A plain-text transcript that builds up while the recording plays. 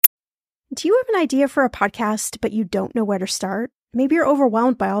Do you have an idea for a podcast, but you don't know where to start? Maybe you're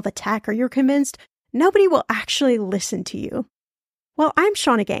overwhelmed by all the tech, or you're convinced nobody will actually listen to you. Well, I'm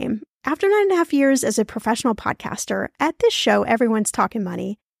Shauna Game. After 9.5 years as a professional podcaster, at this show, everyone's talking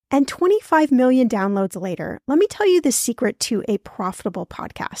money, and 25 million downloads later, let me tell you the secret to a profitable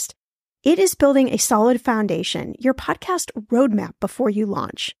podcast. It is building a solid foundation, your podcast roadmap before you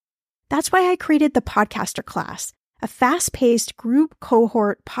launch. That's why I created the Podcaster Class, a fast-paced group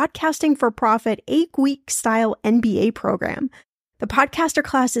cohort podcasting for profit 8-week style MBA program. The Podcaster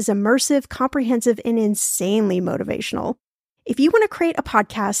Class is immersive, comprehensive, and insanely motivational. If you want to create a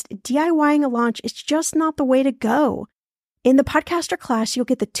podcast, DIYing a launch is just not the way to go. In the Podcaster Class, you'll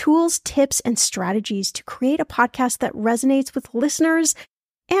get the tools, tips, and strategies to create a podcast that resonates with listeners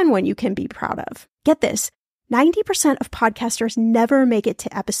and one you can be proud of. Get this, 90% of podcasters never make it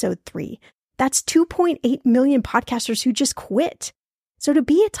to episode 3. That's 2.8 million podcasters who just quit. So to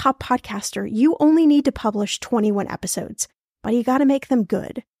be a top podcaster, you only need to publish 21 episodes, but you got to make them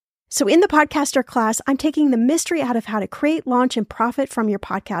good. So in the Podcaster Class, I'm taking the mystery out of how to create, launch, and profit from your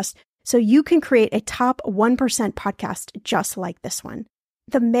podcast so you can create a top 1% podcast just like this one.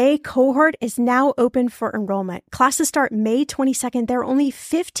 The May cohort is now open for enrollment. Classes start May 22nd. There are only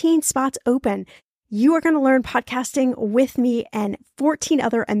 15 spots open. You are going to learn podcasting with me and 14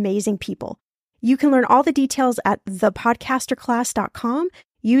 other amazing people. You can learn all the details at thepodcasterclass.com.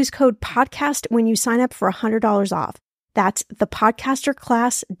 Use code PODCAST when you sign up for $100 off. That's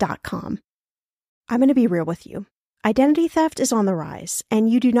thepodcasterclass.com. I'm going to be real with you. Identity theft is on the rise, and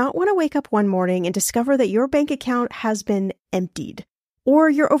you do not want to wake up one morning and discover that your bank account has been emptied, or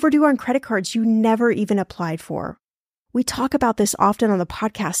you're overdue on credit cards you never even applied for. We talk about this often on the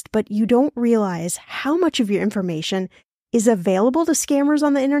podcast, but you don't realize how much of your information is available to scammers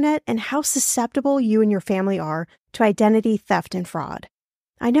on the internet and how susceptible you and your family are to identity theft and fraud.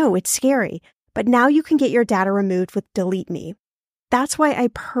 I know, it's scary, but now you can get your data removed with Delete Me. That's why I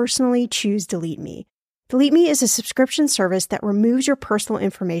personally choose Delete Me. Delete Me is a subscription service that removes your personal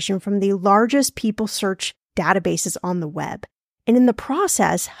information from the largest people search databases on the web, and in the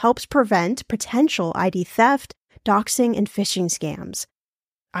process helps prevent potential ID theft, doxing, and phishing scams.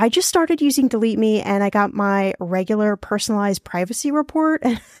 I just started using Delete Me and I got my regular personalized privacy report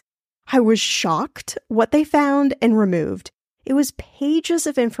and I was shocked what they found and removed. It was pages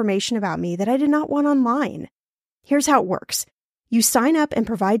of information about me that I did not want online. Here's how it works. You sign up and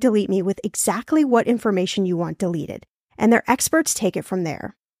provide Delete Me with exactly what information you want deleted, and their experts take it from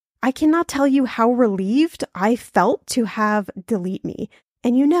there. I cannot tell you how relieved I felt to have Delete Me.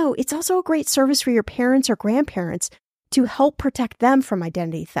 And it's also a great service for your parents or grandparents to help protect them from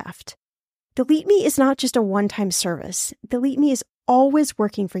identity theft. Delete Me is not just a one-time service. Delete Me is always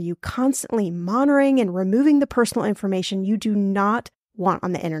working for you, constantly monitoring and removing the personal information you do not want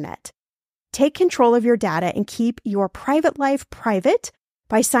on the internet. Take control of your data and keep your private life private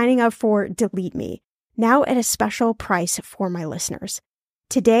by signing up for Delete Me, now at a special price for my listeners.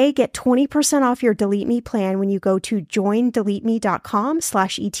 Today, get 20% off your Delete Me plan when you go to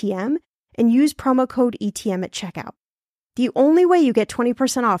joindeleteme.com/ETM and use promo code ETM at checkout. The only way you get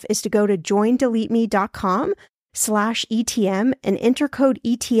 20% off is to go to joindeleteme.com/ETM and enter code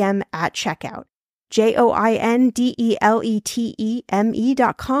ETM at checkout.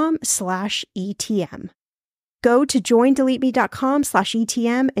 joindeleteme.com/ETM. Go to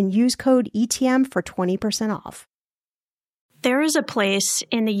joindeleteme.com/ETM and use code ETM for 20% off. There is a place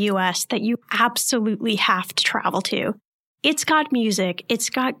in the U.S. that you absolutely have to travel to. It's got music. It's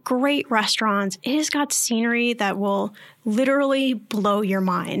got great restaurants. It has got scenery that will literally blow your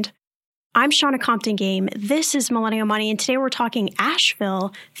mind. I'm Shauna Compton Game. This is Millennial Money, and today we're talking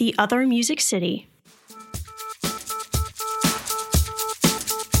Asheville, the other music city.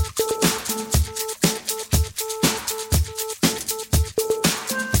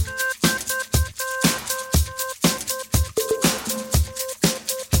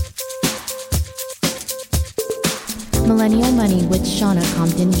 Millennial Money with Shauna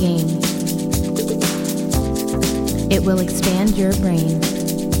Compton Game. It will expand your brain.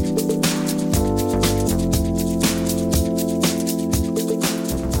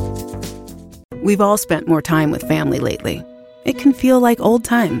 We've all spent more time with family lately. It can feel like old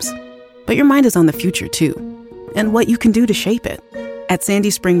times, but your mind is on the future too, and what you can do to shape it. At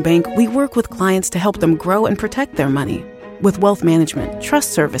Sandy Spring Bank, we work with clients to help them grow and protect their money with wealth management,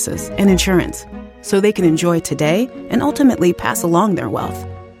 trust services, and insurance, so they can enjoy today and ultimately pass along their wealth.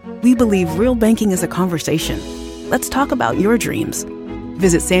 We believe real banking is a conversation. Let's talk about your dreams.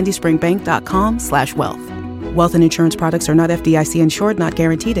 Visit sandyspringbank.com/wealth. Wealth and insurance products are not FDIC insured, not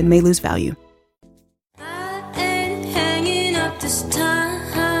guaranteed, and may lose value. I ain't hanging up this time.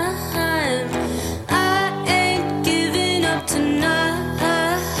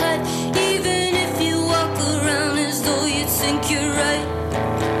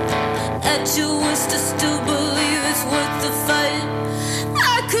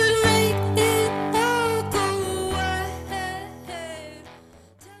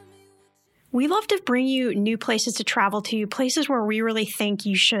 we love to bring you new places to travel to, places where we really think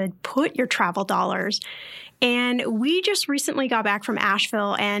you should put your travel dollars. And we just recently got back from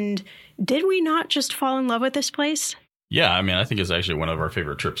Asheville, and did we not just fall in love with this place? Yeah, I mean, I think it's actually one of our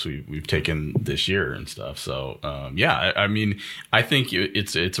favorite trips we've taken this year and stuff. So, I mean, I think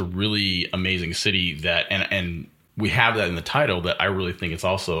it's a really amazing city that, and we have that in the title, that I really think it's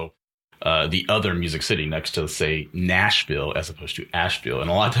also the other music city next to, say, Nashville as opposed to Asheville. And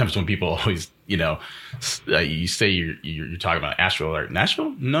a lot of times when people always, you say you're talking about Asheville or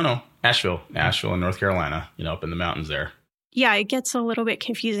Nashville? No, Asheville in North Carolina, up in the mountains there. Yeah, it gets a little bit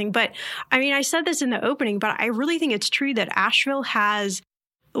confusing. But I mean, I said this in the opening, but I really think it's true that Asheville has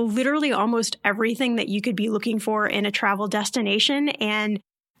literally almost everything that you could be looking for in a travel destination. And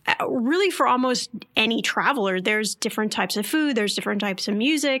really for almost any traveler, there's different types of food, there's different types of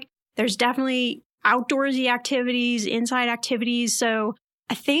music, there's definitely outdoorsy activities, inside activities. So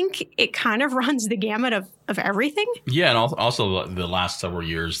I think it kind of runs the gamut of everything. Yeah, and also the last several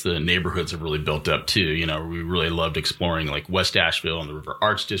years, the neighborhoods have really built up too. We really loved exploring like West Asheville and the River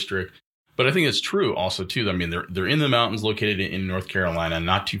Arts District. But I think it's true also too. I mean, they're in the mountains, located in North Carolina,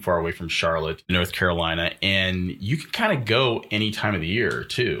 not too far away from Charlotte, North Carolina, and you can kind of go any time of the year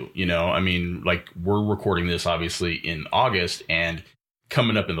too. I mean, like we're recording this obviously in August, and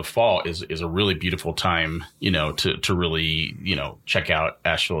coming up in the fall is a really beautiful time, to really, check out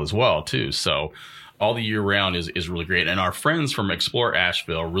Asheville as well too. So all the year round is really great. And our friends from Explore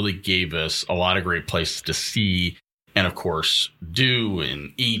Asheville really gave us a lot of great places to see and, of course, do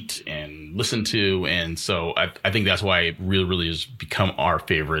and eat and listen to. And so I think that's why it really, really has become our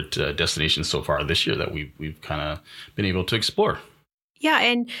favorite destination so far this year that we've kind of been able to explore. Yeah.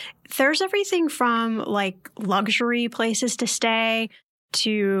 And there's everything from like luxury places to stay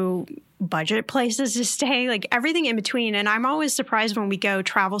to budget places to stay, like everything in between. And I'm always surprised when we go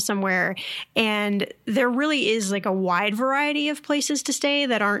travel somewhere and there really is like a wide variety of places to stay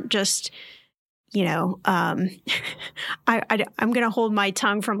that aren't just, I'm going to hold my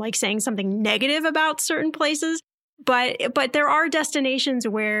tongue from like saying something negative about certain places. But there are destinations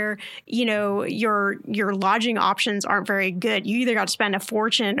where, your lodging options aren't very good. You either got to spend a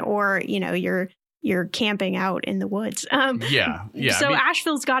fortune or, you're camping out in the woods. So I mean,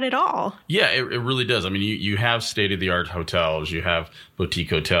 Asheville's got it all. Yeah, it really does. I mean, you have state-of-the-art hotels. You have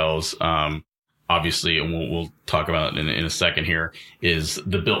boutique hotels. Obviously, and we'll talk about it in a second here, is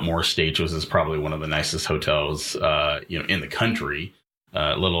the Biltmore Estate, which is probably one of the nicest hotels, in the country,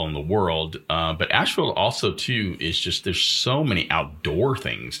 let alone the world. But Asheville also, too, is just there's so many outdoor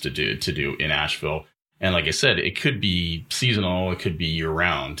things to do in Asheville. And like I said, it could be seasonal. It could be year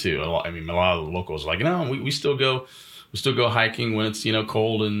round too. A lot of the locals are like, no, we still go hiking when it's,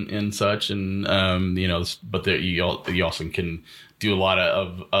 cold and such. And, but you also can do a lot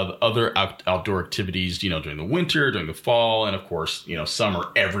of other outdoor activities, during the winter, during the fall. And of course, summer,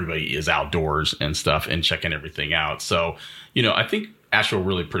 everybody is outdoors and stuff and checking everything out. So, I think Asheville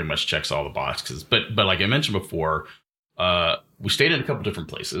really pretty much checks all the boxes. But like I mentioned before, we stayed in a couple different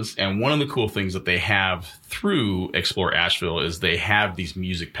places, and one of the cool things that they have through Explore Asheville is they have these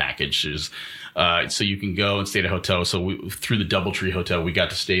music packages. So you can go and stay at a hotel. So through the Doubletree Hotel, we got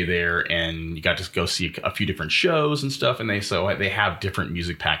to stay there, and you got to go see a few different shows and stuff. And they have different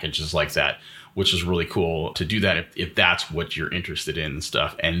music packages like that, which is really cool to do that if that's what you're interested in and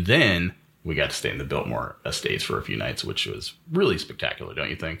stuff. And then we got to stay in the Biltmore Estates for a few nights, which was really spectacular,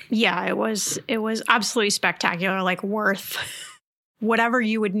 don't you think? Yeah, it was absolutely spectacular, like worth whatever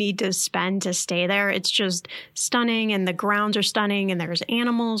you would need to spend to stay there. It's just stunning, and the grounds are stunning, and there's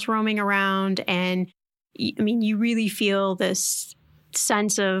animals roaming around. And I mean, you really feel this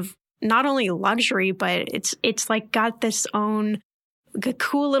sense of not only luxury, but it's like got this own a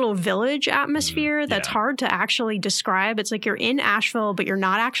cool little village atmosphere that's hard to actually describe. It's like you're in Asheville, but you're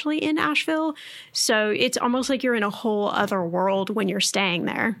not actually in Asheville. So it's almost like you're in a whole other world when you're staying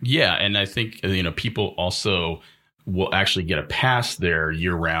there. Yeah. And I think, people also will actually get a pass there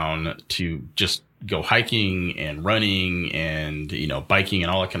year round to just go hiking and running and, biking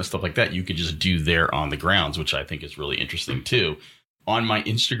and all that kind of stuff like that. You could just do there on the grounds, which I think is really interesting too. On my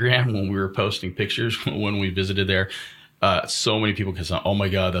Instagram, when we were posting pictures, when we visited there, so many people can say, oh my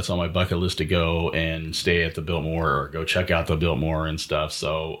God, that's on my bucket list to go and stay at the Biltmore or go check out the Biltmore and stuff.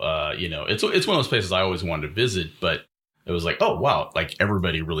 So, it's one of those places I always wanted to visit, but it was like, oh, wow, like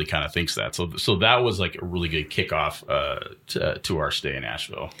everybody really kind of thinks that. So that was like a really good kickoff to our stay in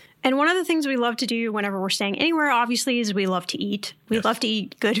Asheville. And one of the things we love to do whenever we're staying anywhere, obviously, is we love to eat. We love to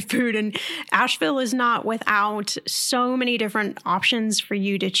eat good food. And Asheville is not without so many different options for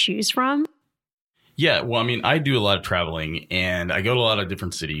you to choose from. Yeah, well, I mean, I do a lot of traveling, and I go to a lot of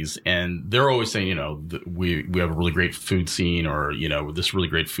different cities, and they're always saying, we have a really great food scene, or, this really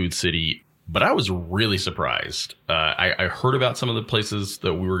great food city. But I was really surprised. I heard about some of the places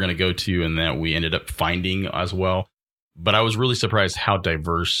that we were going to go to and that we ended up finding as well. But I was really surprised how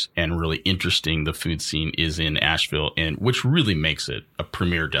diverse and really interesting the food scene is in Asheville, and which really makes it a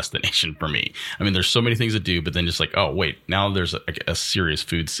premier destination for me. I mean, there's so many things to do, but then just like, oh, wait, now there's a serious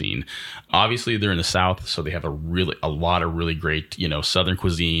food scene. Obviously, they're in the South, so they have a lot of really great, Southern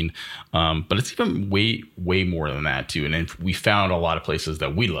cuisine. But it's even way, way more than that, too. And then we found a lot of places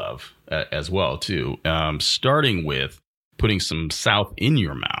that we love as well, too. Starting with putting some South in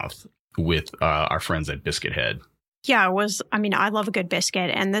your mouth with our friends at Biscuit Head. Yeah, I love a good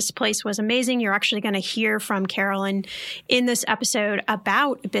biscuit, and this place was amazing. You're actually going to hear from Carolyn in this episode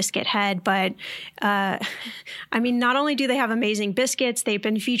about Biscuit Head, but not only do they have amazing biscuits, they've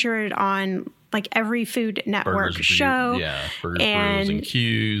been featured on like every Food Network show. Burgers, Brews, and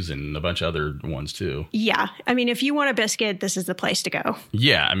Q's, and a bunch of other ones too. Yeah, I mean, if you want a biscuit, this is the place to go.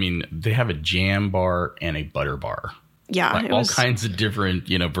 Yeah, I mean, they have a jam bar and a butter bar. Yeah, like all kinds of different,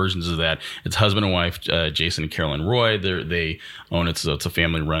 versions of that. It's husband and wife, Jason and Carolyn Roy. They own it, so it's a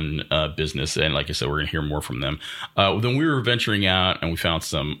family-run business. And like I said, we're going to hear more from them. Then we were venturing out, and we found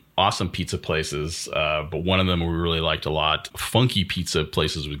some awesome pizza places. But one of them we really liked a lot: funky pizza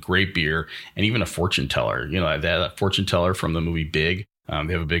places with great beer, and even a fortune teller. That fortune teller from the movie Big.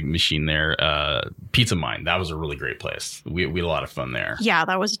 They have a big machine there. Pizza Mine. That was a really great place. We had a lot of fun there. Yeah,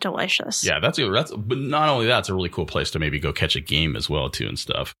 that was delicious. Yeah, but not only that, it's a really cool place to maybe go catch a game as well, too, and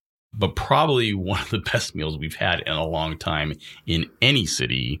stuff. But probably one of the best meals we've had in a long time in any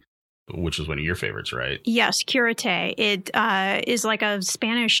city, which was one of your favorites, right? Yes, Curate. It is like a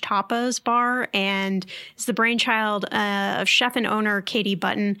Spanish tapas bar, and it's the brainchild of chef and owner Katie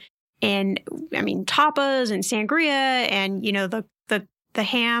Button. And I mean, tapas and sangria, and the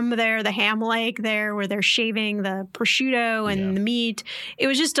ham there, the ham leg there, where they're shaving the prosciutto and the meat. It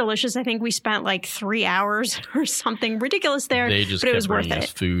was just delicious. I think we spent like 3 hours or something ridiculous there. They just kept bringing us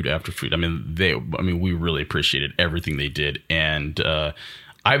food after food. I mean, we really appreciated everything they did, and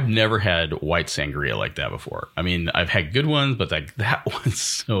I've never had white sangria like that before. I mean, I've had good ones, but that one's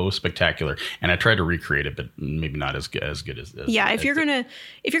so spectacular. And I tried to recreate it, but maybe not as good as if you're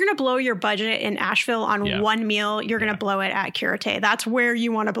gonna blow your budget in Asheville on one meal, you're gonna blow it at Curate. That's where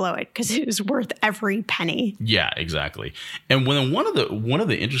you want to blow it, because it is worth every penny. Yeah, exactly. And when one of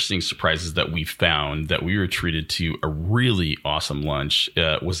the interesting surprises that we found, that we were treated to a really awesome lunch,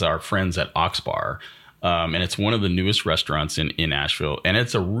 was our friends at Ox Bar. And it's one of the newest restaurants in Asheville. And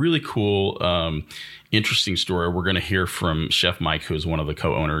it's a really cool, interesting story. We're going to hear from Chef Mike, who's one of the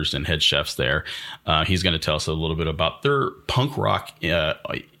co-owners and head chefs there. He's going to tell us a little bit about their punk rock,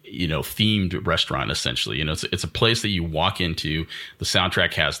 themed restaurant, essentially. It's a place that you walk into. The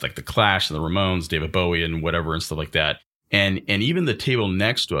soundtrack has like the Clash and the Ramones, David Bowie and whatever and stuff like that. And even the table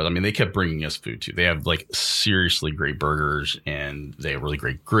next to us, I mean, they kept bringing us food too. They have like seriously great burgers, and they have really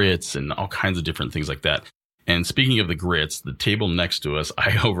great grits and all kinds of different things like that. And speaking of the grits, the table next to us,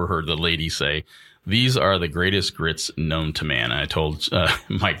 I overheard the lady say, "These are the greatest grits known to man." And I told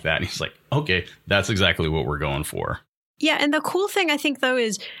Mike that, and he's like, "Okay, that's exactly what we're going for." Yeah, and the cool thing, I think, though,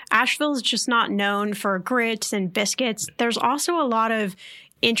 is Asheville is just not known for grits and biscuits. There's also a lot of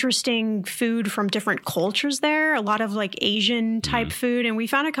interesting food from different cultures there, a lot of like Asian type food. And we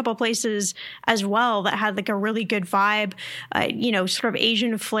found a couple places as well that had like a really good vibe, sort of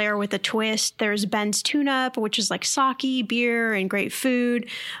Asian flair with a twist. There's Ben's Tune Up, which is like sake, beer, and great food.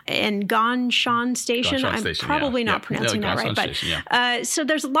 And Ganshan Station. I'm probably not pronouncing that right. But so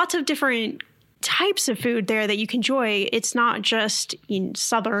there's lots of different types of food there that you can enjoy. It's not just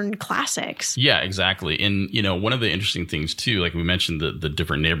Southern classics. Yeah, exactly. And, one of the interesting things, too, like we mentioned, the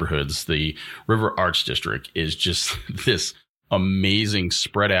different neighborhoods, the River Arts District is just this amazing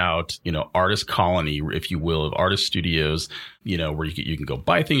spread out, artist colony, if you will, of artist studios, where you can go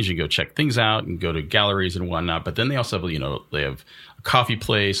buy things, you can go check things out and go to galleries and whatnot. But then they also have, they have a coffee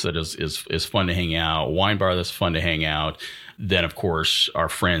place that is fun to hang out, wine bar that's fun to hang out. Then, of course, our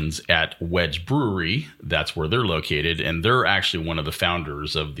friends at Wedge Brewery, that's where they're located. And they're actually one of the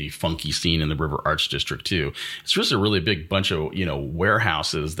founders of the funky scene in the River Arts District, too. It's just a really big bunch of,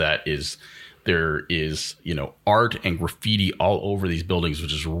 warehouses there is, art and graffiti all over these buildings,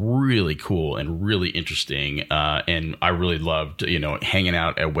 which is really cool and really interesting. And I really loved, hanging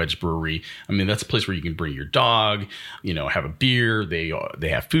out at Wedge Brewery. I mean, that's a place where you can bring your dog, have a beer. They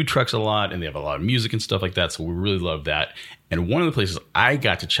have food trucks a lot, and they have a lot of music and stuff like that. So we really love that. And one of the places I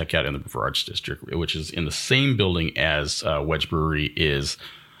got to check out in the River Arts District, which is in the same building as Wedge Brewery, is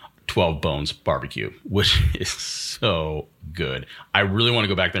 12 Bones barbecue, which is so good. I really want to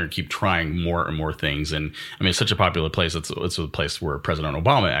go back there and keep trying more and more things. And I mean, it's such a popular place. It's a place where President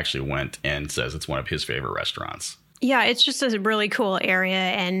Obama actually went and says it's one of his favorite restaurants. Yeah, it's just a really cool area.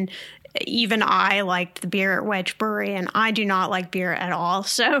 And even I liked the beer at Wedge Brewery, and I do not like beer at all.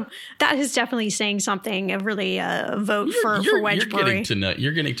 So that is definitely saying something, a really vote for Wedge Brewery.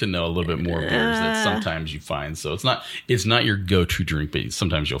 You're getting to know a little bit more beers that sometimes you find. So it's not your go-to drink, but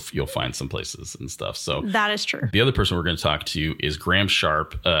sometimes you'll find some places and stuff. So that is true. The other person we're going to talk to is Graham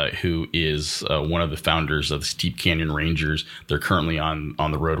Sharp, who is one of the founders of the Steep Canyon Rangers. They're currently on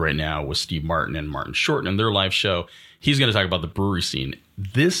the road right now with Steve Martin and Martin Short in their live show. He's going to talk about the brewery scene.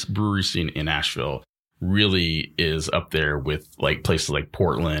 This brewery scene in Asheville really is up there with like places like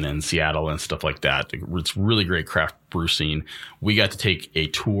Portland and Seattle and stuff like that. It's really great craft brew scene. We got to take a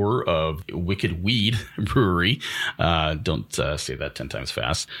tour of Wicked Weed Brewery. Don't say that 10 times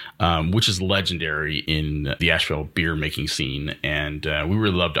fast, which is legendary in the Asheville beer making scene. And we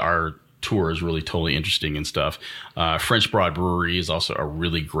really loved our tour. Is really totally interesting and stuff. French Broad Brewery is also a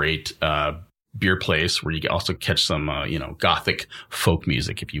really great beer place where you can also catch some, gothic folk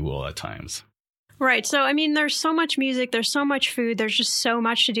music, if you will, at times. Right. So, I mean, there's so much music, there's so much food, there's just so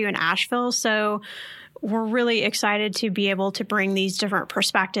much to do in Asheville. So we're really excited to be able to bring these different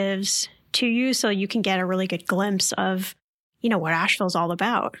perspectives to you so you can get a really good glimpse of, what Asheville's all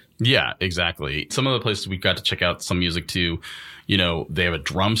about. Yeah, exactly. Some of the places we got to check out some music too. They have a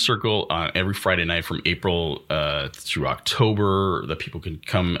drum circle every Friday night from April through October that people can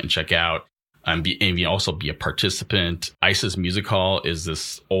come and check out. And also be a participant. ISIS Music Hall is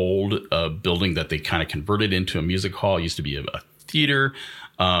this old building that they kind of converted into a music hall. It used to be a theater,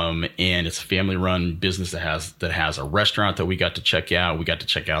 and it's a family-run business that has a restaurant that we got to check out. We got to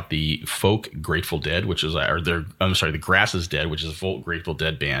check out the folk Grateful Dead, the Grass is Dead, which is a folk Grateful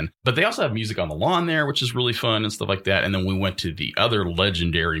Dead band. But they also have music on the lawn there, which is really fun and stuff like that. And then we went to the other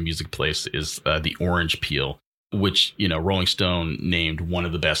legendary music place is the Orange Peel, which, Rolling Stone named one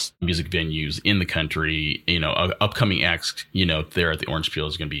of the best music venues in the country. Upcoming acts, there at the Orange Peel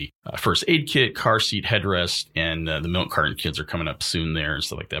is going to be First Aid Kit, Car Seat, Headrest, and the Milk Carton Kids are coming up soon there and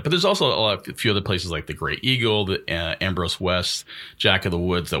stuff like that. But there's also a few other places like the Great Eagle, the Ambrose West, Jack of the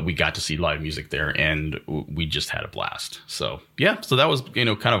Woods that we got to see live music there, and we just had a blast. So, yeah, so that was, kind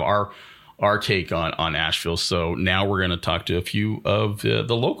of our take on Asheville. So now we're going to talk to a few of the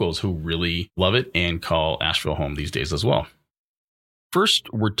locals who really love it and call Asheville home these days as well.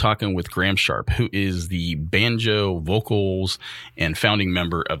 First, we're talking with Graham Sharp, who is the banjo, vocals, and founding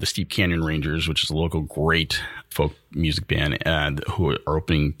member of the Steep Canyon Rangers, which is a local great folk music band who are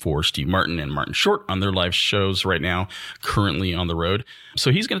opening for Steve Martin and Martin Short on their live shows right now, currently on the road.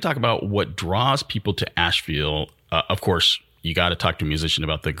 So he's going to talk about what draws people to Asheville. Of course, you got to talk to a musician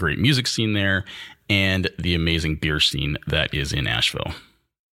about the great music scene there and the amazing beer scene that is in Asheville.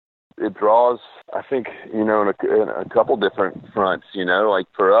 It draws, I think, in a couple different fronts. Like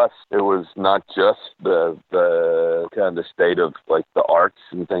for us, it was not just the kind of the state of like the arts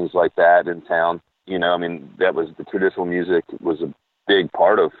and things like that in town. That was the traditional music was a big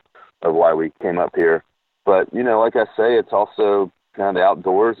part of why we came up here. But, like I say, it's also kind of the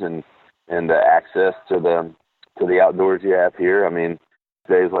outdoors and the access to the outdoors you have here.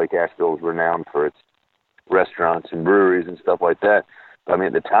 Days like Asheville is renowned for its restaurants and breweries and stuff like that.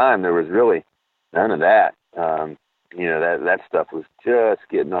 At the time, there was really none of that. That stuff was just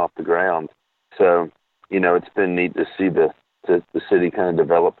getting off the ground. So, it's been neat to see the city kind of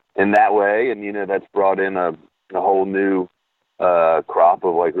develop in that way. And, that's brought in a whole new crop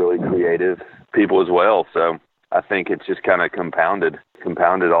of like really creative people as well. So I think it's just kind of compounded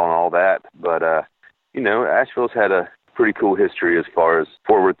on all that. But, Asheville's had a pretty cool history as far as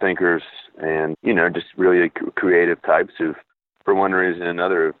forward thinkers and, just really creative types who've, for one reason or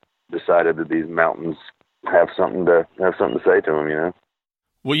another, have decided that these mountains have something to say to them,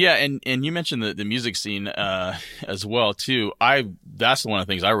 Well, yeah, and you mentioned the music scene as well too. That's one of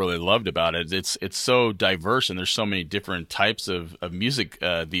the things I really loved about it. It's so diverse, and there's so many different types of music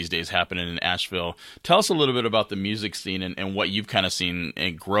these days happening in Asheville. Tell us a little bit about the music scene and what you've kind of seen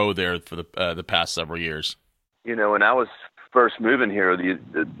and grow there for the past several years. When I was first moving here,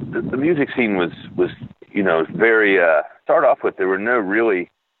 the music scene was very start off with. There were no really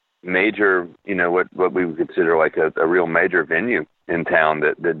major, what we would consider like a real major venue in town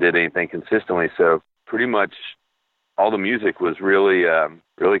that did anything consistently. So pretty much all the music was really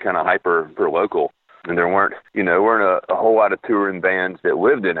kind of hyper local. And there weren't a whole lot of touring bands that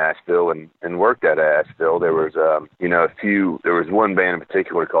lived in Asheville and worked out of Asheville. There was, there was one band in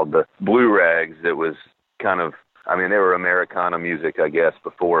particular called the Blue Rags that was kind of I mean, they were Americana music, I guess,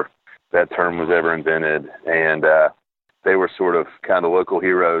 before that term was ever invented. And they were sort of kind of local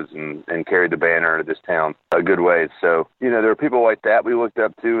heroes and carried the banner of this town a good ways. So, you know, there were people like that we looked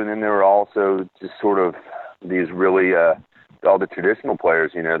up to. And then there were also just sort of these really, all the traditional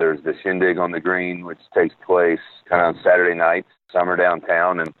players. You know, there's the Shindig on the Green, which takes place kind of on Saturday nights, summer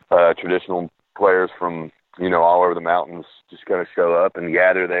downtown, and traditional players from, you know, all over the mountains just kind of show up and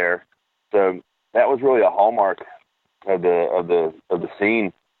gather there. So that was really a hallmark of the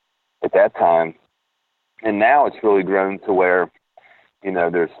scene at that time. And now it's really grown to where, you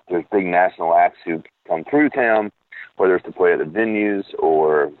know, there's big national acts who come through town, whether it's to play at the venues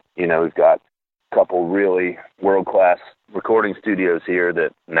or, you know, we've got a couple really world-class recording studios here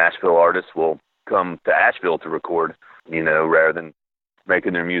that Nashville artists will come to Asheville to record, you know, rather than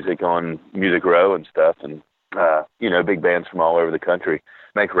making their music on Music Row and stuff. And, you know, big bands from all over the country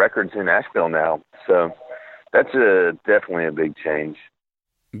make records in Asheville now. So that's definitely a big change.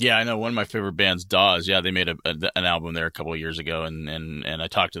 Yeah, I know one of my favorite bands, Dawes. Yeah, they made an album there a couple of years ago, and I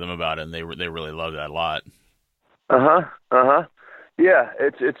talked to them about it, and they really loved that a lot. Yeah,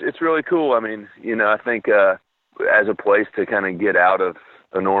 it's really cool. I mean, you know, I think as a place to kind of get out of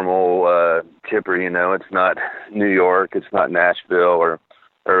a normal chipper, you know, it's not New York, it's not Nashville or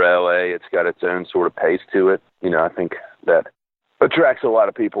LA. It's got its own sort of pace to it. You know, I think that attracts a lot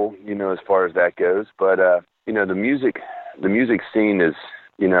of people, you know, as far as that goes. But you know, the music scene is,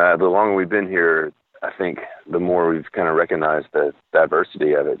 you know, the longer we've been here, I think the more we've kind of recognized the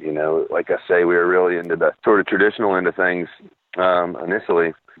diversity of it. You know, like I say, we were really into the sort of traditional end of things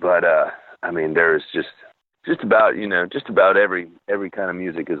initially, but I mean, there's just about every kind of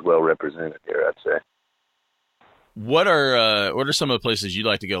music is well represented here, I'd say. What are some of the places you'd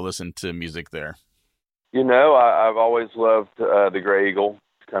like to go listen to music there? You know, I've always loved the Grey Eagle.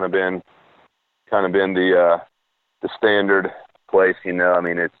 It's kind of been the standard place, you know. I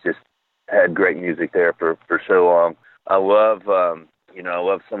mean, it's just had great music there for so long. I love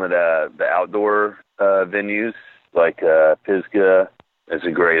some of the outdoor venues, like Pisgah is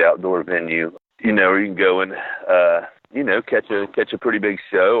a great outdoor venue. You know, where you can go and you know, catch a pretty big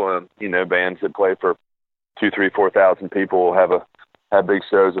show. You know, bands that play for 2,000, 3,000, 4,000 people have big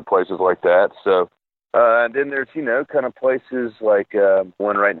shows at places like that. So and then there's, you know, kind of places like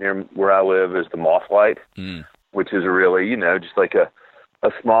one right near where I live is the Mothlight. Which is really, you know, just like a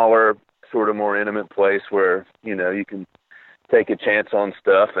smaller, sort of more intimate place where, you know, you can take a chance on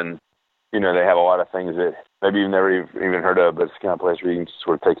stuff. And, you know, they have a lot of things that maybe you've never even heard of, but it's the kind of place where you can just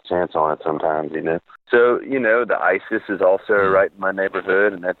sort of take a chance on it sometimes, you know. So, you know, the ISIS is also right in my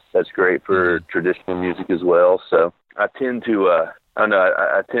neighborhood, and that's great for traditional music as well. So I tend to,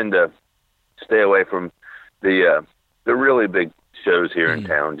 I tend to stay away from the really big shows here in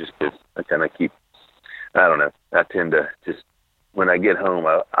town, just because I kind of keep, I don't know. I tend to just, when I get home,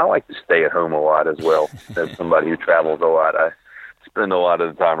 I like to stay at home a lot as well. As somebody who travels a lot, I spend a lot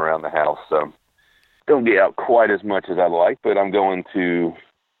of the time around the house. So don't get out quite as much as I'd like, but I'm going to,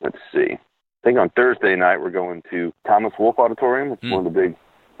 let's see, I think on Thursday night we're going to Thomas Wolfe Auditorium. It's one of the big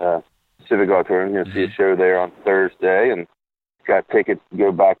civic auditoriums. Going to see a show there on Thursday, and got tickets to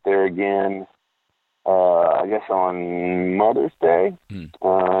go back there again. I guess on Mother's Day, I'm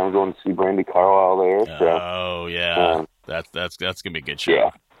going to see Brandy Carlisle there. So, oh yeah, that's gonna be a good show. Yeah,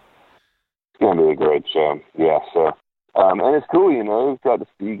 it's gonna be a great show. Yeah, so and it's cool, you know,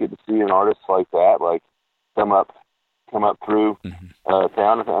 you get to see an artist like that, like come up through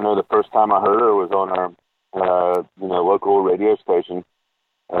town. I know the first time I heard her was on our you know, local radio station,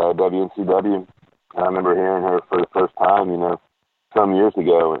 WNCW. I remember hearing her for the first time, you know, some years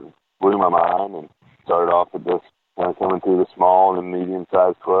ago, and blew my mind. And started off with this coming through the small and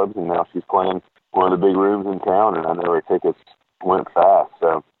medium-sized clubs, and now she's playing one of the big rooms in town, and I know her tickets went fast.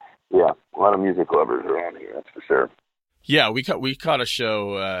 So, yeah, a lot of music lovers around here, that's for sure. Yeah, we caught a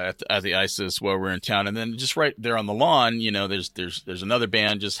show at the ISIS while we're in town, and then just right there on the lawn, you know, there's another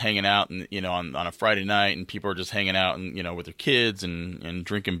band just hanging out, and you know, on a Friday night, and people are just hanging out, and you know, with their kids and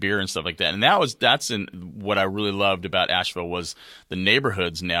drinking beer and stuff like that. And that's what I really loved about Asheville was the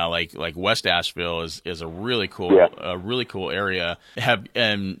neighborhoods now, like West Asheville is a really cool area.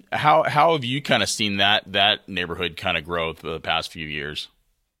 How have you kind of seen that neighborhood kind of grow for the past few years?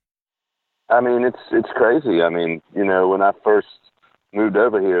 I mean, it's crazy. I mean, you know, when I first moved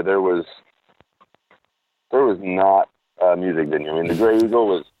over here, there was not a music venue. I mean, the Grey Eagle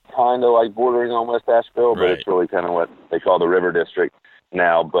was kind of like bordering on West Asheville, but it's really kind of what they call the River District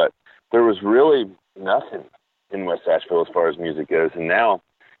now. But there was really nothing in West Asheville as far as music goes. And now,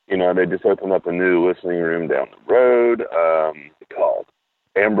 you know, they just opened up a new listening room down the road called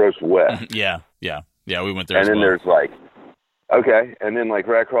Ambrose West. Yeah, Yeah, we went there and as then well. there's like, okay, and then like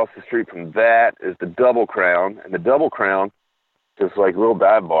right across the street from that is the Double Crown, and the Double Crown is like a little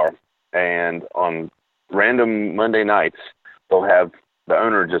dive bar, and on random Monday nights, they'll have, the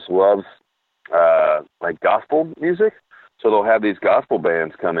owner just loves like gospel music, so they'll have these gospel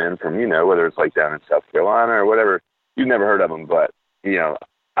bands come in from, you know, whether it's like down in South Carolina or whatever. You've never heard of them, but, you know,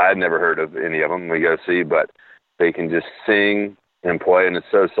 I'd never heard of any of them. We go see, but they can just sing and play, and it's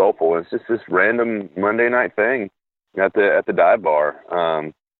so soulful. It's just this random Monday night thing at the dive bar.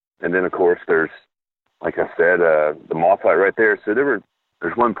 And then, of course, there's, like I said, the Moth Light right there. So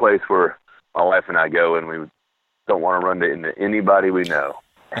there's one place where my wife and I go, and we don't want to run into anybody we know.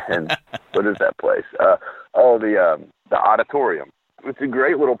 And what is that place? The Auditorium. It's a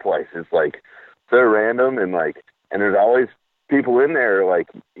great little place. It's like so random, and there's always people in there, like,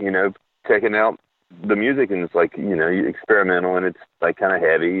 you know, checking out the music, and it's like, you know, experimental, and it's like kind of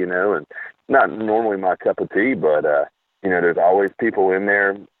heavy, you know, and not normally my cup of tea, but you know, there's always people in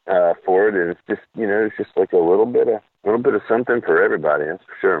there for it, and it's just, you know, it's just like a little bit of something for everybody. That's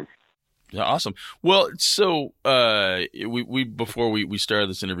for sure. Yeah, awesome. Well, so we before we started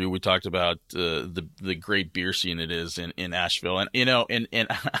this interview, we talked about the great beer scene it is in Asheville, and you know, and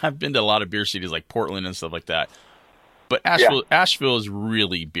I've been to a lot of beer cities like Portland and stuff like that, but Asheville is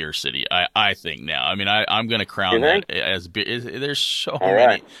really beer city. I think now. I mean, I'm going to crown that as beer. There's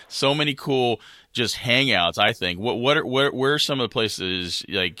so many cool just hangouts. I think. Where are some of the places,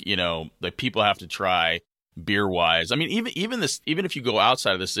 like, you know, that people have to try beer wise? I mean, even if you go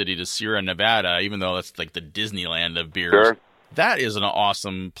outside of the city to Sierra Nevada, even though that's like the Disneyland of beers, sure, that is an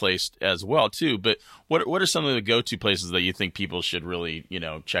awesome place as well too. But what are some of the go-to places that you think people should really, you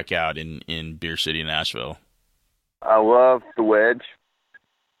know, check out in Beer City in Asheville? I love the Wedge.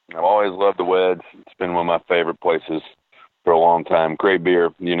 I've always loved the Wedge. It's been one of my favorite places for a long time. Great beer.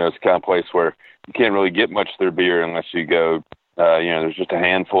 You know, it's the kind of place where you can't really get much of their beer unless you go. You know, there's just a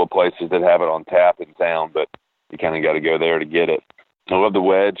handful of places that have it on tap in town, but you kind of got to go there to get it. I love the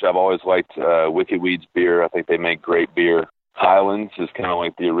Wedge. I've always liked Wicked Weed's beer. I think they make great beer. Highlands is kind of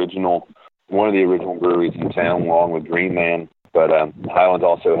like one of the original breweries in town, along with Green Man. But Highlands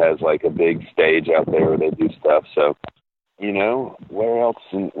also has like a big stage out there where they do stuff. So, you know, where else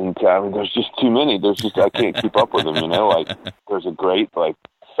in town? There's just too many. I can't keep up with them, you know. Like, there's a great, like,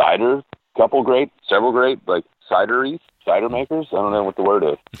 several great, like, cider makers. I don't know what the word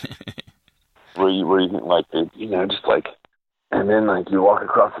is. where you like, you know, just like, and then like you walk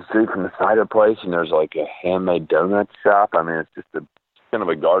across the street from the cider place, and there's like a handmade donut shop. I mean, it's just kind of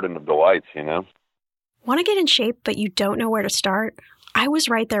a garden of delights, you know. Want to get in shape, but you don't know where to start? I was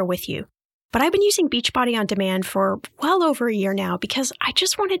right there with you. But I've been using Beachbody On Demand for well over a year now because I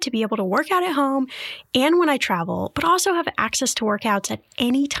just wanted to be able to work out at home and when I travel, but also have access to workouts at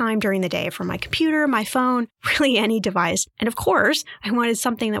any time during the day from my computer, my phone, really any device. And of course, I wanted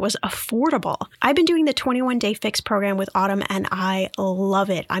something that was affordable. I've been doing the 21-day fix program with Autumn, and I love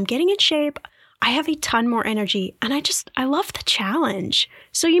it. I'm getting in shape. I have a ton more energy, and I love the challenge.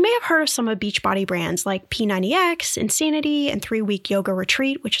 So you may have heard of some of Beachbody brands like P90X, Insanity, and 3-Week Yoga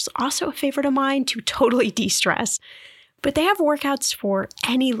Retreat, which is also a favorite of mine to totally de-stress. But they have workouts for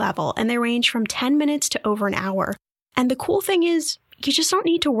any level, and they range from 10 minutes to over an hour. And the cool thing is, you just don't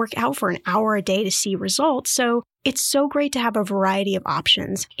need to work out for an hour a day to see results, so it's so great to have a variety of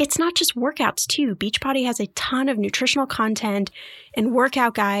options. It's not just workouts too. Beachbody has a ton of nutritional content and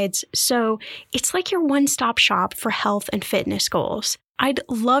workout guides, so it's like your one-stop shop for health and fitness goals. I'd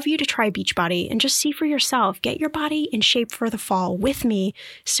love you to try Beachbody and just see for yourself. Get your body in shape for the fall with me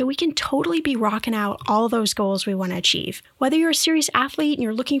so we can totally be rocking out all those goals we want to achieve. Whether you're a serious athlete and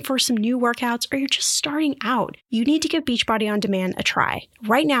you're looking for some new workouts or you're just starting out, you need to give Beachbody On Demand a try.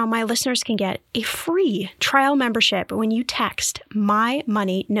 Right now, my listeners can get a free trial membership when you text my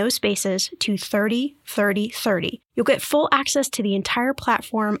money, no spaces, to 303030. You'll get full access to the entire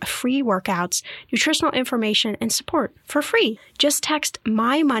platform of free workouts, nutritional information, and support for free. Just text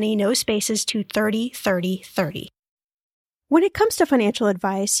my money, no spaces, to 303030. When it comes to financial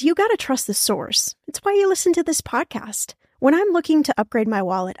advice, you gotta trust the source. It's why you listen to this podcast. When I'm looking to upgrade my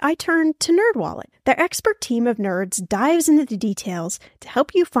wallet, I turn to NerdWallet. Their expert team of nerds dives into the details to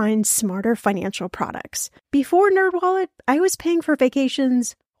help you find smarter financial products. Before NerdWallet, I was paying for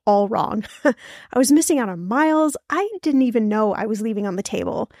vacations all wrong. I was missing out on miles I didn't even know I was leaving on the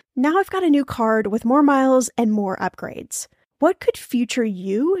table. Now I've got a new card with more miles and more upgrades. What could future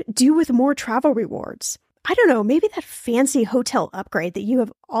you do with more travel rewards? I don't know, maybe that fancy hotel upgrade that you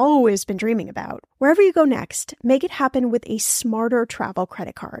have always been dreaming about. Wherever you go next, make it happen with a smarter travel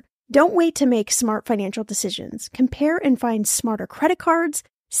credit card. Don't wait to make smart financial decisions. Compare and find smarter credit cards,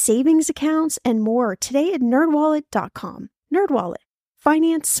 savings accounts, and more today at nerdwallet.com. NerdWallet.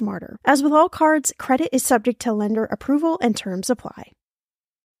 Finance smarter. As with all cards, credit is subject to lender approval and terms apply.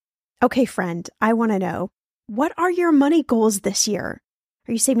 Okay, friend, I want to know, what are your money goals this year?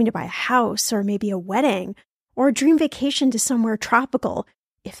 Are you saving to buy a house or maybe a wedding or a dream vacation to somewhere tropical?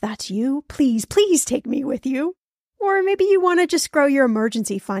 If that's you, please take me with you. Or maybe you want to just grow your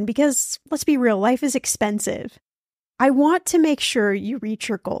emergency fund because, let's be real, life is expensive. I want to make sure you reach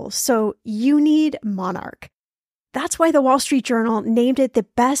your goals, so you need Monarch. That's why the Wall Street Journal named it the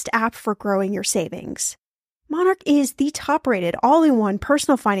best app for growing your savings. Monarch is the top-rated all-in-one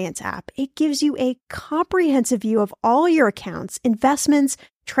personal finance app. It gives you a comprehensive view of all your accounts, investments,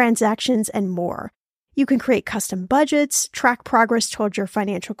 transactions, and more. You can create custom budgets, track progress towards your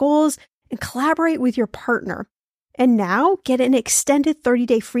financial goals, and collaborate with your partner. And now, get an extended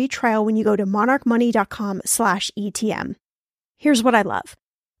 30-day free trial when you go to monarchmoney.com/ETM. Here's what I love.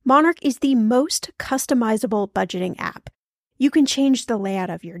 Monarch is the most customizable budgeting app. You can change the layout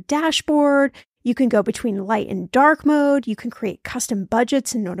of your dashboard. You can go between light and dark mode. You can create custom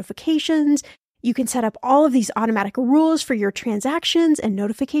budgets and notifications. You can set up all of these automatic rules for your transactions and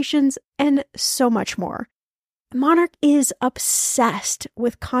notifications, and so much more. Monarch is obsessed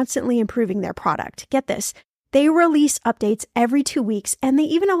with constantly improving their product. Get this. They release updates every 2 weeks, and they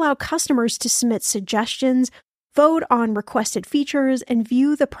even allow customers to submit suggestions, vote on requested features, and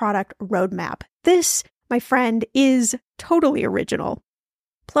view the product roadmap. This, my friend, is totally original.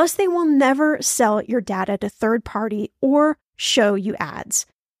 Plus, they will never sell your data to third party or show you ads.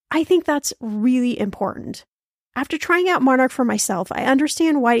 I think that's really important. After trying out Monarch for myself, I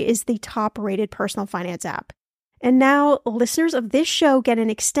understand why it is the top-rated personal finance app. And now, listeners of this show get an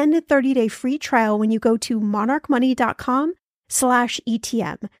extended 30-day free trial when you go to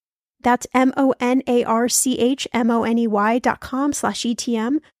monarchmoney.com/ETM. That's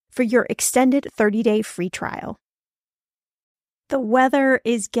monarchmoney.com/ETM for your extended 30-day free trial. The weather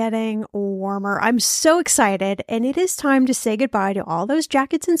is getting warmer. I'm so excited, and it is time to say goodbye to all those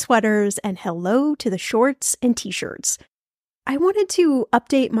jackets and sweaters and hello to the shorts and t-shirts. I wanted to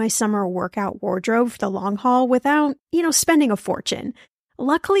update my summer workout wardrobe for the long haul without, spending a fortune.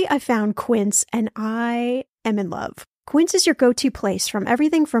 Luckily, I found Quince, and I am in love. Quince is your go-to place from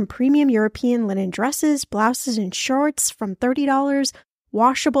everything from premium European linen dresses, blouses, and shorts from $30,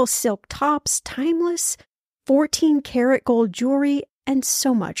 washable silk tops, timeless 14-karat gold jewelry, and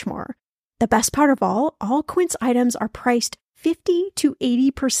so much more. The best part of all Quince items are priced 50 to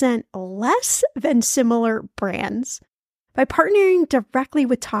 80% less than similar brands. By partnering directly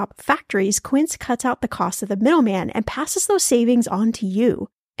with top factories, Quince cuts out the cost of the middleman and passes those savings on to you.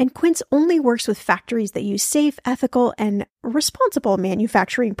 And Quince only works with factories that use safe, ethical, and responsible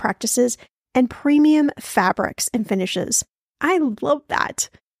manufacturing practices and premium fabrics and finishes. I love that.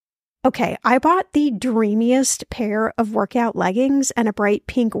 Okay, I bought the dreamiest pair of workout leggings and a bright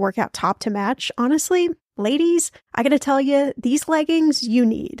pink workout top to match. Honestly, ladies, I gotta tell you, these leggings you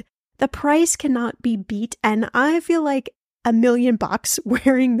need. The price cannot be beat, and I feel like $1 million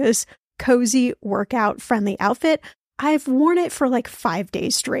wearing this cozy workout friendly outfit. I've worn it for like 5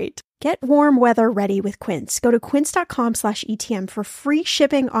 days straight. Get warm weather ready with Quince. Go to quince.com/ETM for free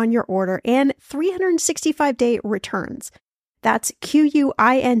shipping on your order and 365-day returns. That's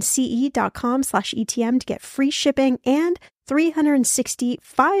QUINCE.com/ETM to get free shipping and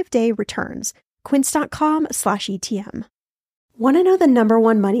 365-day returns. Quince.com/ETM. Want to know the number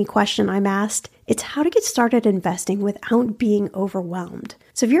one money question I'm asked? It's how to get started investing without being overwhelmed.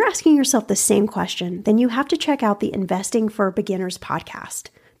 So if you're asking yourself the same question, then you have to check out the Investing for Beginners podcast.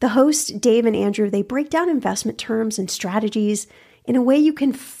 The hosts, Dave and Andrew, they break down investment terms and strategies in a way you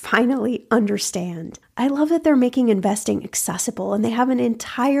can finally understand. I love that they're making investing accessible, and they have an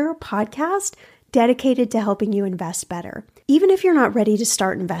entire podcast dedicated to helping you invest better. Even if you're not ready to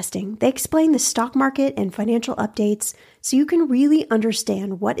start investing, they explain the stock market and financial updates so you can really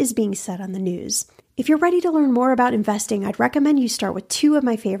understand what is being said on the news. If you're ready to learn more about investing, I'd recommend you start with 2 of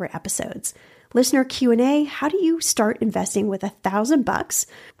my favorite episodes. Listener Q&A, How Do You Start Investing with $1,000?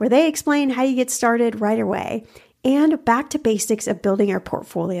 Where they explain how you get started right away. And Back to Basics of Building Your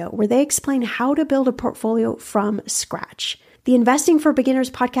Portfolio, where they explain how to build a portfolio from scratch. The Investing for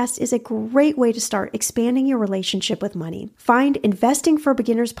Beginners podcast is a great way to start expanding your relationship with money. Find Investing for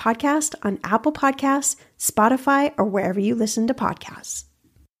Beginners podcast on Apple Podcasts, Spotify, or wherever you listen to podcasts.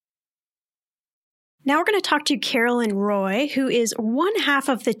 Now we're going to talk to Carolyn Roy, who is one half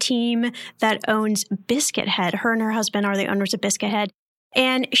of the team that owns Biscuit Head. Her and her husband are the owners of Biscuit Head.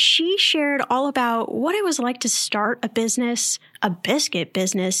 And she shared all about what it was like to start a business, a biscuit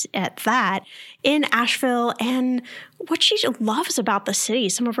business at that, in Asheville, and what she loves about the city,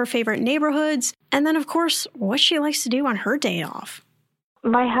 some of her favorite neighborhoods, and then, of course, what she likes to do on her day off.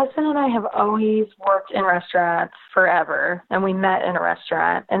 My husband and I have always worked in restaurants forever, and we met in a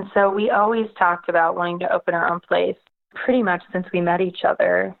restaurant. And so we always talked about wanting to open our own place pretty much since we met each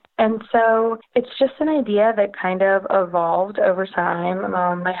other. And so it's just an idea that kind of evolved over time.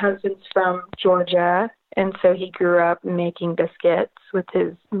 My husband's from Georgia, and so he grew up making biscuits with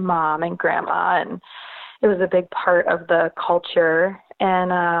his mom and grandma, and it was a big part of the culture.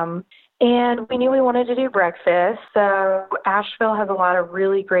 And we knew we wanted to do breakfast. So Asheville has a lot of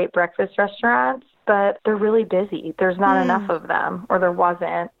really great breakfast restaurants, but they're really busy. There's not enough of them, or there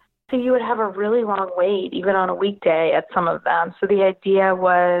wasn't. So you would have a really long wait, even on a weekday at some of them. So the idea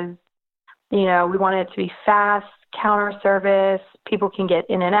was, we wanted it to be fast, counter service, people can get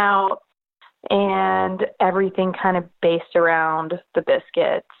in and out, and everything kind of based around the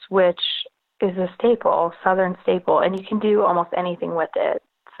biscuits, which is a staple, Southern staple, and you can do almost anything with it.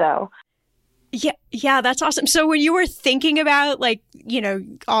 So Yeah, that's awesome. So when you were thinking about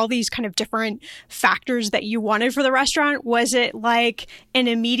all these kind of different factors that you wanted for the restaurant, was it like an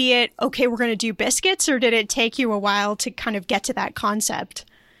immediate, okay, we're going to do biscuits, or did it take you a while to kind of get to that concept?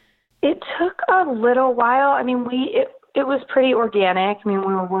 It took a little while. I mean, it was pretty organic. I mean,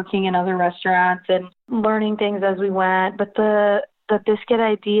 we were working in other restaurants and learning things as we went, but the biscuit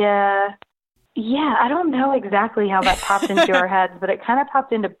idea, yeah, I don't know exactly how that popped into our heads, but it kind of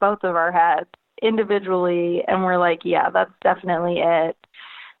popped into both of our heads individually, and we're like, yeah, that's definitely it.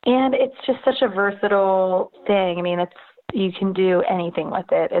 And it's just such a versatile thing. I mean, you can do anything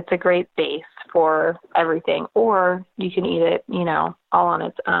with it. It's a great base for everything, or you can eat it, all on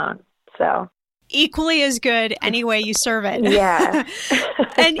its own. So equally as good any way you serve it. Yeah.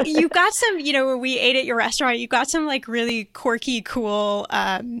 And you've got some, when we ate at your restaurant, you've got some really quirky, cool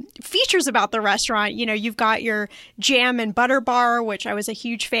features about the restaurant. You've got your jam and butter bar, which I was a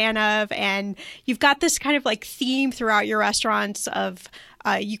huge fan of. And you've got this kind of theme throughout your restaurants of,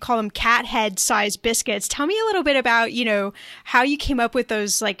 you call them cat head size biscuits. Tell me a little bit about, how you came up with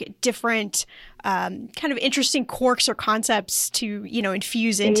those different kind of interesting quirks or concepts to,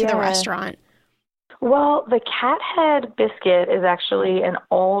 infuse into the restaurant. Well, the cat head biscuit is actually an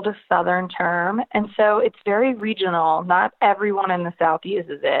old Southern term, and so it's very regional. Not everyone in the South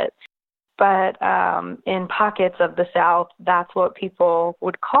uses it, but in pockets of the South, that's what people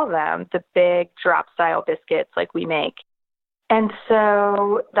would call them, the big drop-style biscuits like we make. And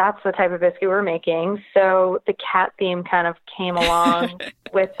so that's the type of biscuit we're making. So the cat theme kind of came along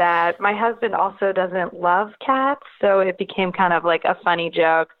with that. My husband also doesn't love cats, so it became kind of like a funny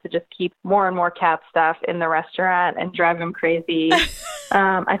joke to just keep more and more cat stuff in the restaurant and drive him crazy.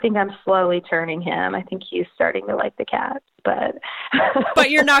 I think I'm slowly turning him. I think he's starting to like the cats, but but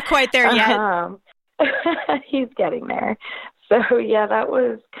you're not quite there yet. He's getting there. So, yeah, that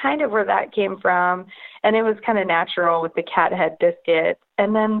was kind of where that came from. And it was kind of natural with the cat head biscuit.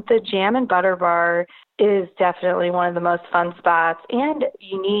 And then the jam and butter bar is definitely one of the most fun spots and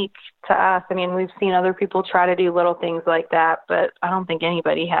unique to us. I mean, we've seen other people try to do little things like that, but I don't think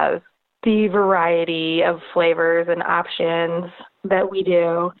anybody has the variety of flavors and options that we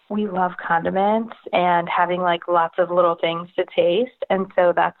do. We love condiments and having lots of little things to taste. And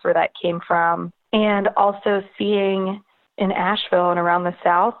so that's where that came from. And also seeing in Asheville and around the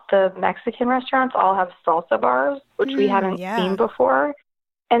South, the Mexican restaurants all have salsa bars, which we hadn't seen before.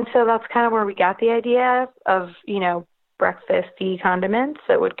 And so that's kind of where we got the idea of, breakfasty condiments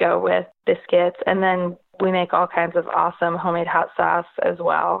that would go with biscuits. And then we make all kinds of awesome homemade hot sauce as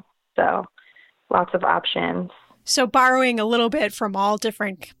well. So lots of options. So borrowing a little bit from all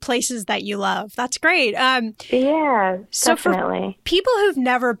different places that you love. That's great. Yeah, so definitely. For people who've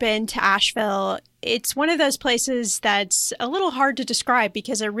never been to Asheville, it's one of those places that's a little hard to describe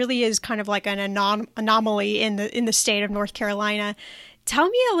because it really is kind of like an anomaly in the state of North Carolina. Tell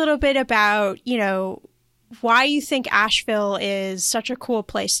me a little bit about, why you think Asheville is such a cool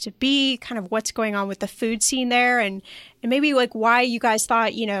place to be, kind of what's going on with the food scene there, and maybe why you guys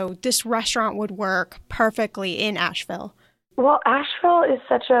thought, this restaurant would work perfectly in Asheville. Well, Asheville is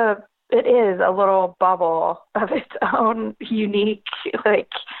it is a little bubble of its own unique,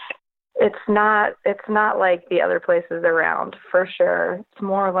 it's not like the other places around, for sure. It's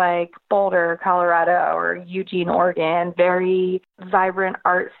more like Boulder, Colorado, or Eugene, Oregon, very vibrant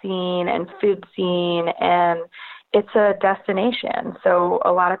art scene and food scene, and it's a destination. So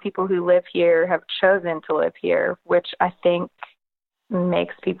a lot of people who live here have chosen to live here, which I think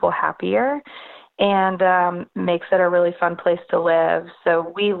makes people happier. and makes it a really fun place to live.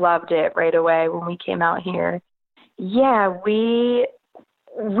 So we loved it right away when we came out here. Yeah, we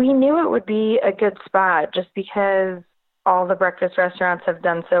knew it would be a good spot just because all the breakfast restaurants have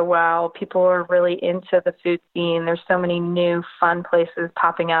done so well. People are really into the food scene. There's so many new fun places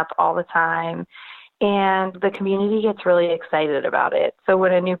popping up all the time. And the community gets really excited about it. So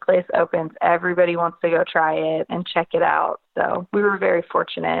when a new place opens, everybody wants to go try it and check it out. So we were very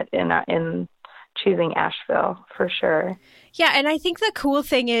fortunate in choosing Asheville for sure. Yeah, and I think the cool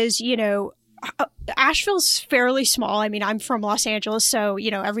thing is, Asheville's fairly small. I mean, I'm from Los Angeles, so,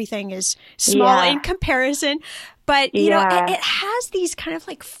 everything is small in comparison. But, it has these kind of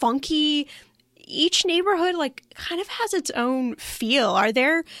like funky, each neighborhood like kind of has its own feel. Are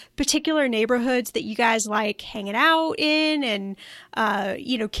there particular neighborhoods that you guys like hanging out in? And,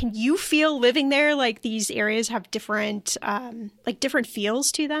 can you feel living there like these areas have different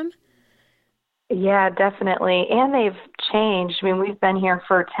feels to them? Yeah, definitely. And they've changed. I mean, we've been here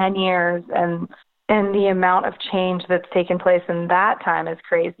for 10 years and the amount of change that's taken place in that time is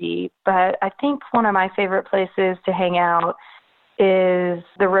crazy. But I think one of my favorite places to hang out is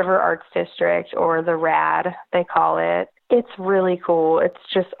the River Arts District, or the RAD, they call it. It's really cool. It's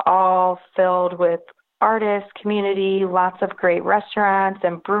just all filled with artists, community, lots of great restaurants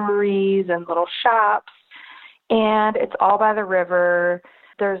and breweries and little shops. And it's all by the river.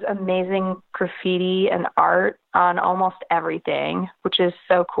 There's amazing graffiti and art on almost everything, which is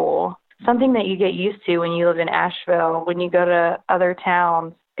so cool. Something that you get used to when you live in Asheville. When you go to other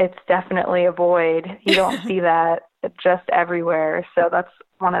towns, it's definitely a void. You don't see that just everywhere. So that's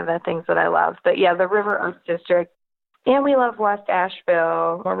one of the things that I love. But yeah, the River Arts District. And we love West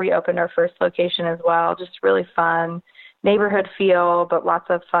Asheville, where we opened our first location as well. Just really fun neighborhood feel, but lots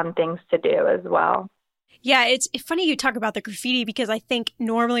of fun things to do as well. Yeah, it's funny you talk about the graffiti, because I think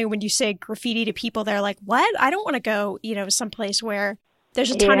normally when you say graffiti to people, they're like, what? I don't want to go, someplace where there's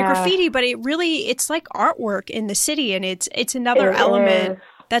a ton of graffiti, but it's like artwork in the city. And it's another element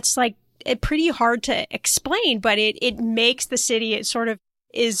that's like pretty hard to explain, but it makes the city, it sort of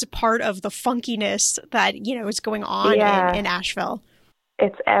is part of the funkiness that, is going on in Asheville.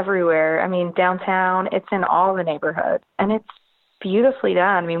 It's everywhere. I mean, downtown, it's in all the neighborhoods, and it's beautifully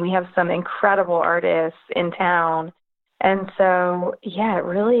done. I mean, we have some incredible artists in town. And so, yeah, it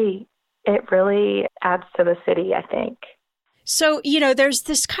really adds to the city, I think. So, there's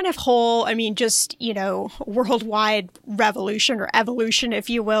this kind of whole, worldwide revolution or evolution, if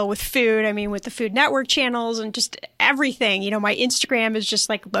you will, with food. I mean, with the Food Network channels and just everything. My Instagram is just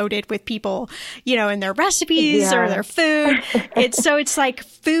like loaded with people, and their recipes or their food. It's like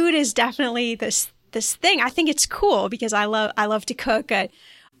food is definitely this thing. I think it's cool because I love to cook.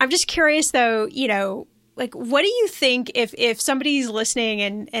 I'm just curious though, like, what do you think if somebody's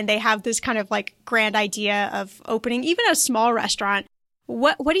listening and they have this kind of like grand idea of opening even a small restaurant,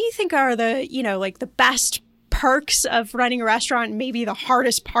 what do you think are the, like the best perks of running a restaurant and maybe the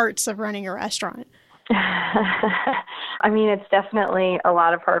hardest parts of running a restaurant? I mean, it's definitely a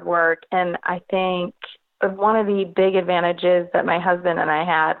lot of hard work. And I think one of the big advantages that my husband and I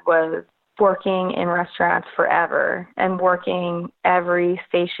had was working in restaurants forever and working every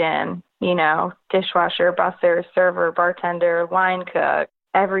station, dishwasher, busser, server, bartender, line cook,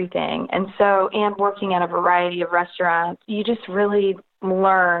 everything. And working at a variety of restaurants, you just really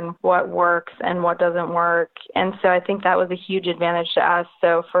learn what works and what doesn't work. And so I think that was a huge advantage to us.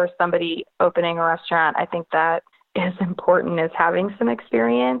 So for somebody opening a restaurant, I think that is important, is having some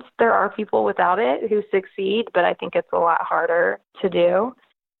experience. There are people without it who succeed, but I think it's a lot harder to do.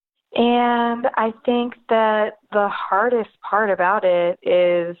 And I think that the hardest part about it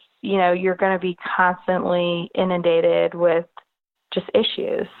is, you're going to be constantly inundated with just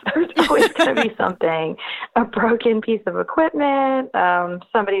issues. There's always going to be something, a broken piece of equipment,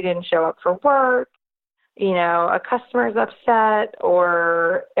 somebody didn't show up for work, a customer's upset,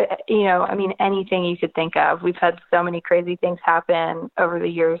 or, anything you could think of. We've had so many crazy things happen over the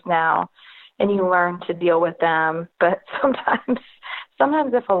years now, and you learn to deal with them. But sometimes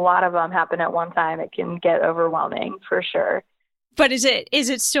if a lot of them happen at one time, it can get overwhelming for sure. But is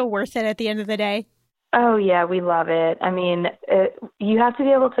it still worth it at the end of the day? Oh, yeah, we love it. I mean, you have to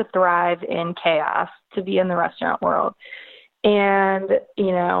be able to thrive in chaos to be in the restaurant world. And,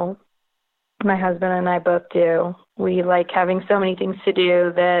 my husband and I both do. We like having so many things to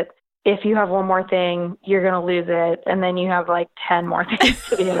do that if you have one more thing, you're going to lose it. And then you have like 10 more things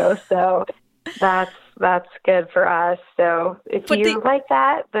to do. So that's good for us. So if you like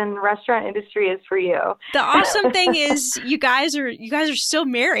that, then the restaurant industry is for you. The awesome thing is you guys are still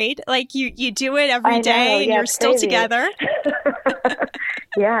married. Like you do it every day and you're still together.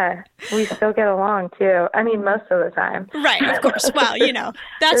 Yeah, we still get along too. I mean, most of the time. Right, of course. Well,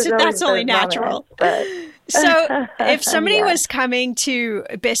 that's only natural. Moments, so if somebody yeah. was coming to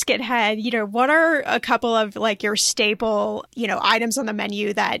Biscuit Head, what are a couple of like your staple, items on the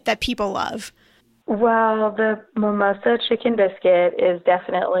menu that people love? Well, the mimosa chicken biscuit is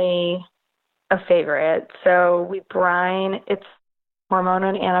definitely a favorite. So we brine, it's hormone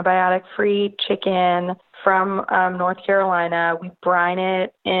and antibiotic-free chicken from North Carolina. We brine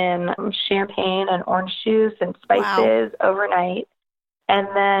it in champagne and orange juice and spices overnight, and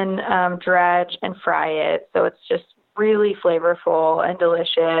then dredge and fry it. So it's just really flavorful and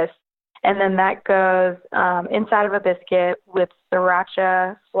delicious. And then that goes inside of a biscuit with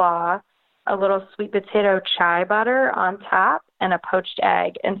sriracha slaw, a little sweet potato chai butter on top, and a poached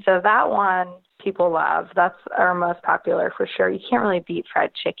egg. And so that one people love. That's our most popular for sure. You can't really beat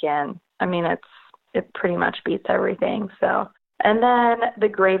fried chicken. I mean, it pretty much beats everything. So, and then the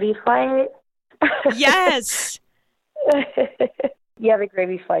gravy flight. Yes. Yeah, the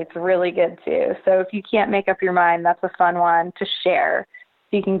gravy flight's really good too. So if you can't make up your mind, that's a fun one to share.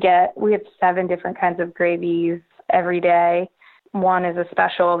 We have 7 different kinds of gravies every day. One is a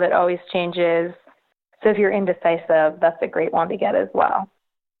special that always changes. So if you're indecisive, that's a great one to get as well.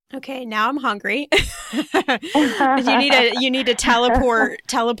 Okay, now I'm hungry. You need to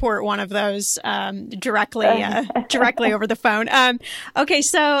teleport one of those directly over the phone. Okay,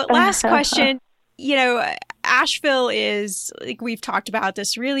 so last question. Asheville is, like we've talked about,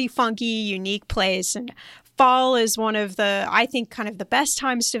 this really funky, unique place, and fall is one of the, I think, kind of the best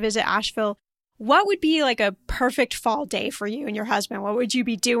times to visit Asheville. What would be like a perfect fall day for you and your husband? What would you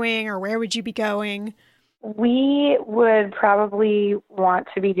be doing, or where would you be going? We would probably want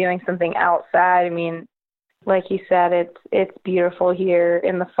to be doing something outside. I mean, like you said, it's beautiful here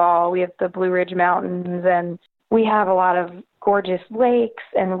in the fall. We have the Blue Ridge Mountains, and we have a lot of gorgeous lakes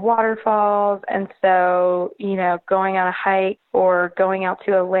and waterfalls. And so, going on a hike or going out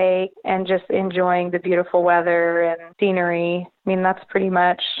to a lake and just enjoying the beautiful weather and scenery, I mean, that's pretty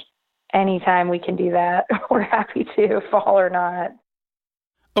much anytime we can do that. We're happy to, fall or not.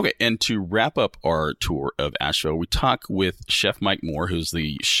 Okay, and to wrap up our tour of Asheville, we talk with Chef Mike Moore, who's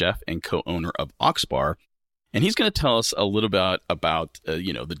the chef and co-owner of Ox Bar, and he's going to tell us a little about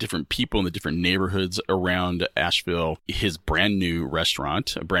the different people in the different neighborhoods around Asheville. His brand new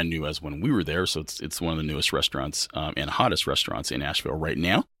restaurant, brand new as when we were there, so it's one of the newest restaurants and hottest restaurants in Asheville right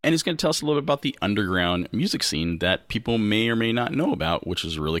now. And he's going to tell us a little bit about the underground music scene that people may or may not know about, which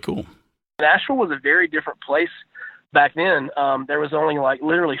is really cool. Asheville was a very different place back then. There was only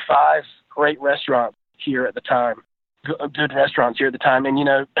literally 5 great restaurants here at the time, good restaurants here at the time. And,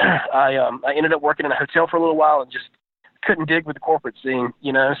 I ended up working in a hotel for a little while and just couldn't dig with the corporate scene,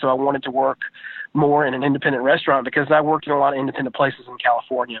 so I wanted to work more in an independent restaurant because I worked in a lot of independent places in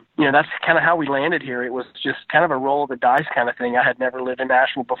California. That's kind of how we landed here. It was just kind of a roll of the dice kind of thing. I had never lived in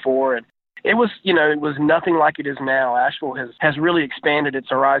Asheville before, and it was nothing like it is now. Asheville has really expanded its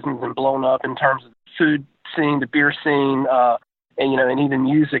horizons and blown up in terms of food scene, the beer scene, and even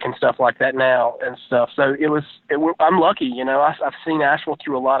music and stuff like that now and stuff. So I'm lucky, I've seen Asheville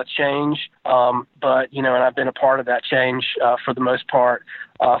through a lot of change, but, and I've been a part of that change for the most part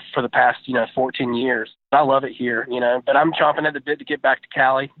for the past, 14 years. I love it here, but I'm chomping at the bit to get back to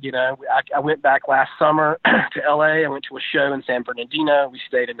Cali. I went back last summer to LA. I went to a show in San Bernardino. We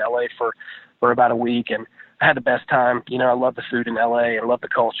stayed in LA for about a week, and I had the best time. I love the food in LA. I love the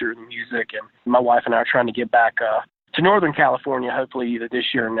culture and the music, and my wife and I are trying to get back to Northern California, hopefully either this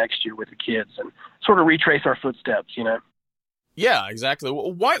year or next year with the kids, and sort of retrace our footsteps, Yeah, exactly.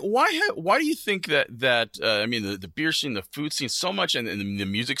 Why do you think that the beer scene, the food scene, so much, and the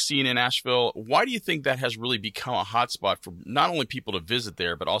music scene in Asheville, why do you think that has really become a hotspot for not only people to visit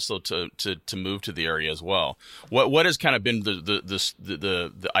there, but also to move to the area as well? What has kind of been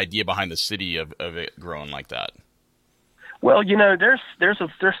the idea behind the city of it growing like that? Well, there's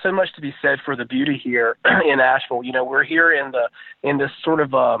so much to be said for the beauty here in Asheville. We're here in this sort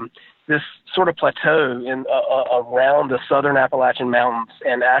of plateau around the southern Appalachian Mountains,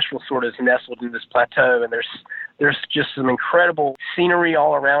 and Asheville sort of is nestled in this plateau, and there's just some incredible scenery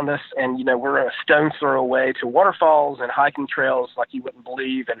all around us, and we're a stone's throw away to waterfalls and hiking trails like you wouldn't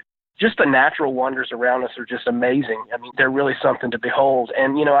believe, and just the natural wonders around us are just amazing. I mean, they're really something to behold,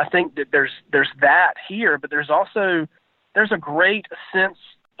 and I think that there's that here, but there's a great sense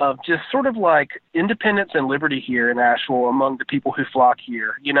of just sort of like independence and liberty here in Asheville among the people who flock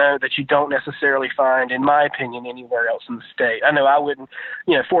here, that you don't necessarily find, in my opinion, anywhere else in the state. I know I wouldn't,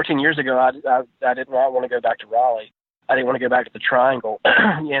 14 years ago, I did not want to go back to Raleigh. I didn't want to go back to the Triangle.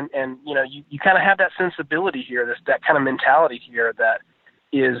 and you kind of have that sensibility here, that kind of mentality here that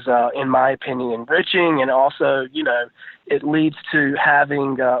is, in my opinion, enriching, and also, it leads to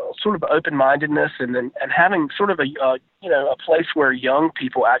having sort of open-mindedness and having sort of a place where young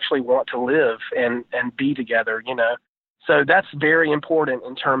people actually want to live and be together, So that's very important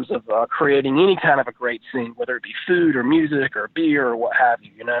in terms of creating any kind of a great scene, whether it be food or music or beer or what have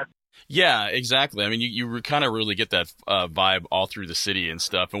you, Yeah, exactly. I mean, you kind of really get that vibe all through the city and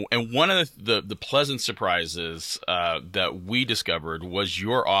stuff. And one of the pleasant surprises that we discovered was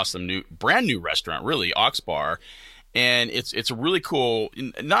your awesome brand new restaurant, really, Ox Bar. And it's really cool.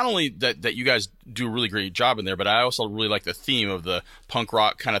 Not only that you guys do a really great job in there, but I also really like the theme of the punk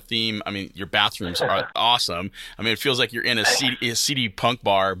rock kind of theme. I mean, your bathrooms are awesome. I mean, it feels like you're in a seedy punk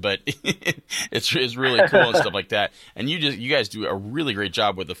bar, but it's really cool and stuff like that. And you guys do a really great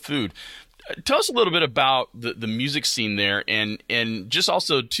job with the food. Tell us a little bit about the music scene there, and just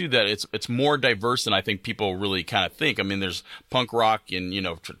also too that it's more diverse than I think people really kind of think. I mean, there's punk rock and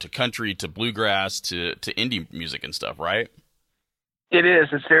to country to bluegrass to indie music and stuff, right? It is.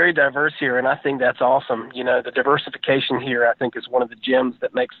 It's very diverse here, and I think that's awesome. The diversification here, I think, is one of the gems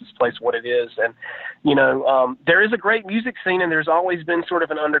that makes this place what it is. And there is a great music scene, and there's always been sort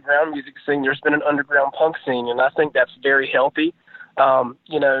of an underground music scene. There's been an underground punk scene, and I think that's very healthy.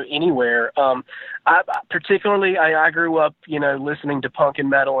 Anywhere. I particularly, I grew up, listening to punk and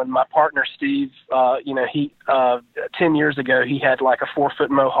metal, and my partner, Steve, he, 10 years ago, he had like a 4-foot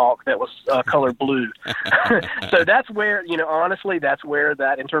mohawk that was colored blue. So that's where, honestly, that's where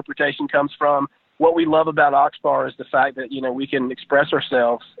that interpretation comes from. What we love about Ox Bar is the fact that, we can express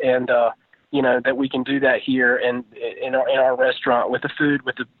ourselves and, that we can do that here and in our restaurant with the food,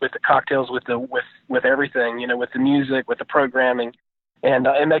 with the cocktails, with everything, with the music, with the programming, and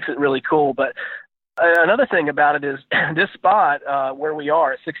it makes it really cool. But another thing about it is this spot where we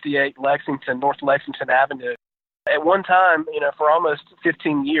are at 68 North Lexington Avenue. At one time, for almost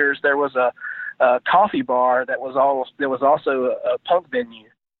 15 years, there was a coffee bar that was also a punk venue.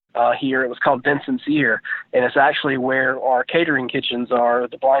 Here. It was called Vincent's Ear, and it's actually where our catering kitchens are,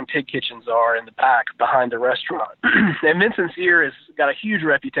 the Blind Pig kitchens are in the back behind the restaurant. And Vincent's Ear has got a huge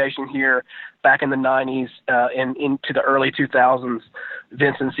reputation here back in the 90s and into the early 2000s.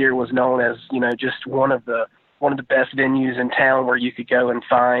 Vincent's Ear was known as, just one of the best venues in town where you could go and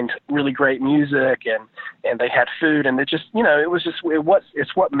find really great music and they had food, and it's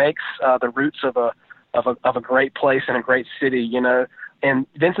what makes the roots of a great place and a great city, And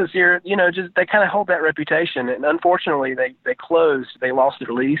Vincent's Ear, they kind of hold that reputation. And unfortunately, they closed. They lost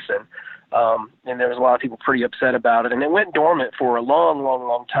their lease, and there was a lot of people pretty upset about it. And it went dormant for a long, long,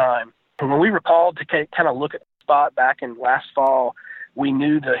 long time. And when we were called to kind of look at the spot back in last fall, we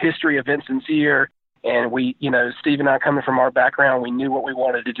knew the history of Vincent's Ear, and we, Steve and I, coming from our background, we knew what we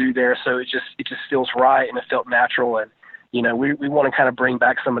wanted to do there. So it just feels right, and it felt natural. And we want to kind of bring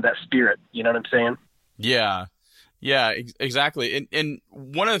back some of that spirit. You know what I'm saying? Yeah. Yeah, exactly. And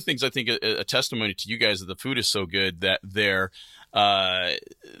one of the things I think a testimony to you guys that the food is so good that and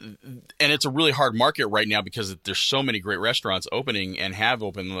it's a really hard market right now because there's so many great restaurants opening and have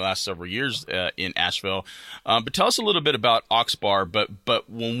opened in the last several years in Asheville. But tell us a little bit about Ox Bar. But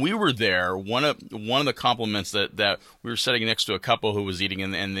when we were there, one of the compliments that we were sitting next to a couple who was eating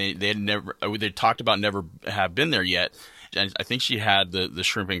and they talked about never have been there yet. And I think she had the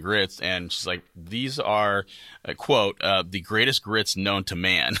shrimp and grits, and she's like, "These are, quote, the greatest grits known to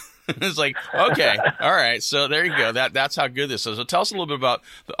man." It's like, okay, all right, so there you go. That's how good this is. So tell us a little bit about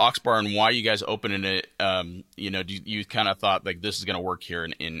the Ox Bar and why you guys opened it. You kind of thought like this is going to work here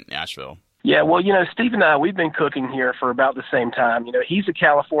in Asheville. Yeah, well, Steve and I, we've been cooking here for about the same time. He's a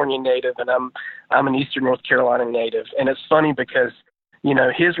California native, and I'm an Eastern North Carolina native, and it's funny because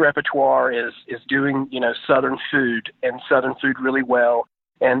his repertoire is doing, Southern food and Southern food really well.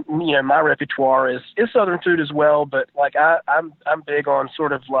 And, my repertoire is Southern food as well. But like, I'm big on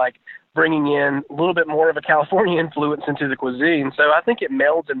sort of like bringing in a little bit more of a California influence into the cuisine. So I think it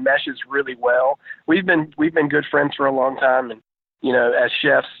melds and meshes really well. We've been good friends for a long time. And, as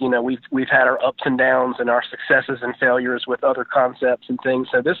chefs, we've had our ups and downs and our successes and failures with other concepts and things.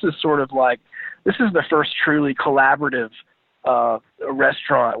 So this is sort of like, this is the first truly collaborative a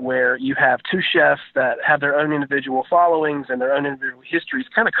restaurant where you have two chefs that have their own individual followings and their own individual histories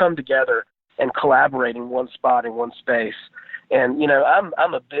kind of come together and collaborate in one spot, in one space. And,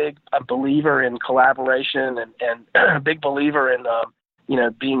 I'm a big believer in collaboration and a big believer in,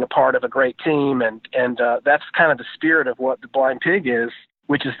 being a part of a great team. And that's kind of the spirit of what the Blind Pig is,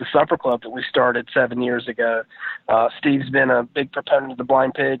 which is the supper club that we started 7 years ago. Steve's been a big proponent of the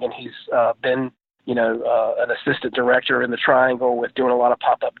Blind Pig, and he's been an assistant director in the Triangle with doing a lot of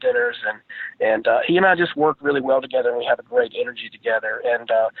pop-up dinners, and he and I just work really well together, and we have a great energy together.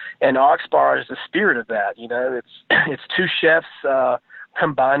 And Oxbar is the spirit of that. It's two chefs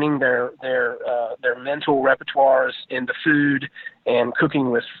combining their mental repertoires in the food and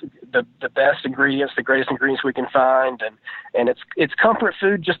cooking with the best ingredients, the greatest ingredients we can find, and it's comfort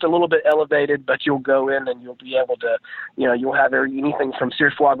food, just a little bit elevated, but you'll go in and you'll be able to, you'll have anything from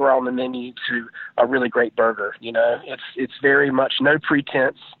seared foie gras on the menu to a really great burger. It's very much no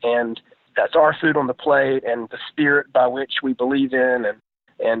pretense, and that's our food on the plate and the spirit by which we believe in,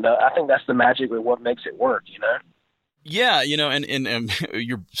 and I think that's the magic of what makes it work. Yeah, and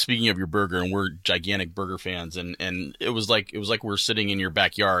you're speaking of your burger, and we're gigantic burger fans, and it was like we're sitting in your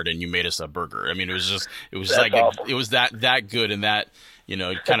backyard and you made us a burger. I mean, it was awesome. It was that good, and that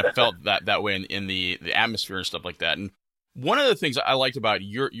it kind of felt that way in the atmosphere and stuff like that. And one of the things I liked about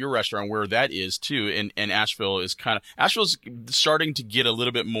your restaurant, where that is too, in Asheville, is Asheville's starting to get a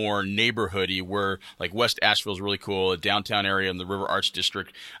little bit more neighborhoody, where like West Asheville is really cool, a downtown area in the River Arch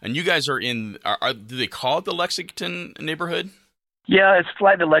district, and you guys are do they call it the Lexington neighborhood? Yeah, it's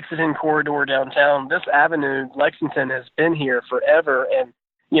like the Lexington corridor downtown. This avenue, Lexington, has been here forever, and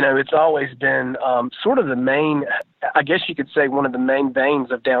it's always been sort of the main, I guess you could say, one of the main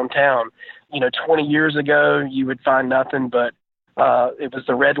veins of downtown. 20 years ago, you would find nothing but it was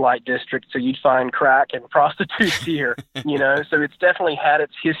the red light district, so you'd find crack and prostitutes here, So it's definitely had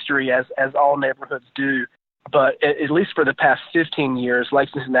its history, as all neighborhoods do. But at least for the past 15 years,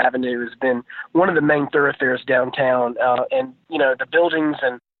 Lexington Avenue has been one of the main thoroughfares downtown. And the buildings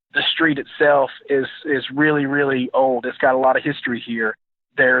and the street itself is really, really old. It's got a lot of history here.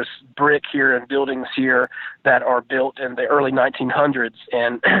 There's brick here and buildings here that are built in the early 1900s.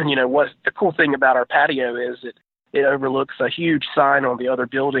 And, what the cool thing about our patio is it overlooks a huge sign on the other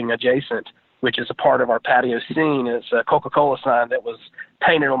building adjacent, which is a part of our patio scene. It's a Coca-Cola sign that was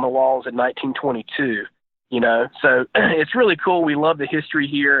painted on the walls in 1922. So it's really cool. We love the history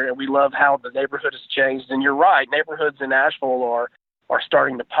here, and we love how the neighborhood has changed. And you're right, neighborhoods in Asheville are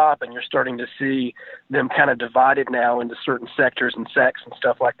starting to pop, and you're starting to see them kind of divided now into certain sectors and sects and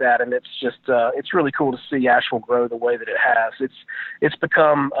stuff like that. And it's just it's really cool to see Asheville grow the way that it has. It's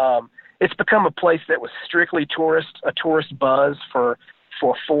become a place that was strictly a tourist buzz for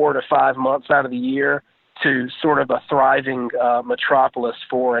 4 to 5 months out of the year, to sort of a thriving metropolis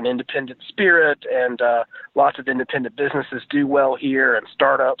for an independent spirit, and lots of independent businesses do well here, and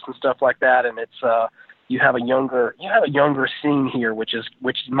startups and stuff like that. And it's you have a younger scene here, which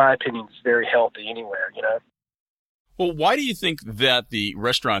in my opinion is very healthy anywhere. Well, why do you think that the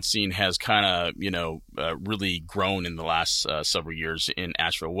restaurant scene has kind of really grown in the last several years in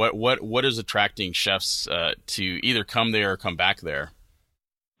Asheville? What is attracting chefs to either come there or come back there?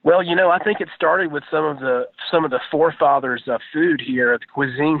 Well, I think it started with some of the forefathers of food here, the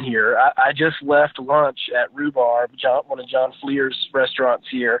cuisine here. I just left lunch at Rhubarb, one of John Fleer's restaurants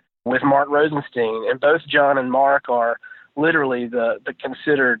here, with Mark Rosenstein, and both John and Mark are literally the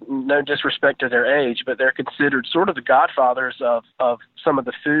considered, no disrespect to their age, but they're considered sort of the godfathers of some of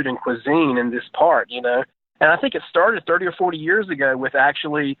the food and cuisine in this part, And I think it started 30 or 40 years ago with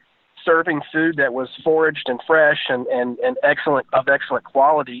actually serving food that was foraged and fresh and excellent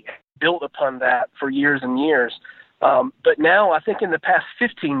quality, built upon that for years and years. But now I think in the past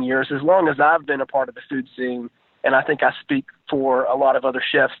 15 years, as long as I've been a part of the food scene, and I think I speak for a lot of other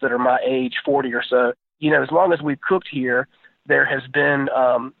chefs that are my age, 40 or so, as long as we've cooked here, there has been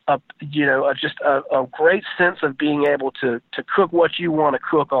just a great sense of being able to cook what you want to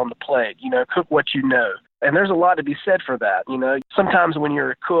cook on the plate, cook what you know. And there's a lot to be said for that. Sometimes when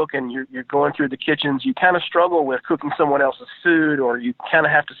you're a cook and you're going through the kitchens, you kind of struggle with cooking someone else's food, or you kind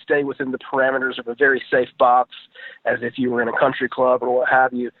of have to stay within the parameters of a very safe box, as if you were in a country club or what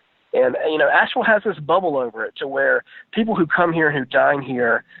have you. And, Asheville has this bubble over it to where people who come here and who dine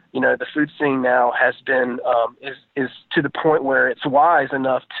here, the food scene now has been, is to the point where it's wise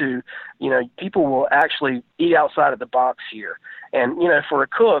enough to, people will actually eat outside of the box here. And, for a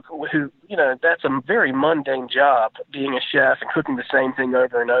cook who, that's a very mundane job, being a chef and cooking the same thing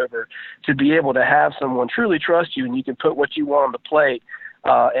over and over, to be able to have someone truly trust you and you can put what you want on the plate,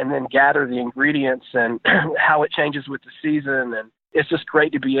 and then gather the ingredients and how it changes with the season. And it's just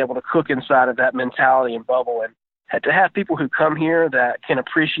great to be able to cook inside of that mentality and bubble, and to have people who come here that can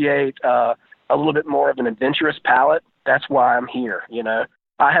appreciate a little bit more of an adventurous palate. That's why I'm here.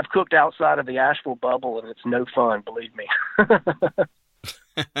 I have cooked outside of the Asheville bubble, and it's no fun, believe me.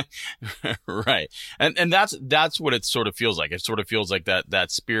 Right. And that's what it sort of feels like. It sort of feels like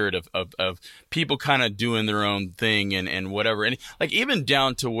that spirit of people kind of doing their own thing and whatever. And like even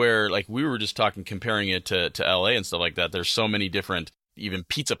down to where like we were just comparing it to LA and stuff like that. There's so many different even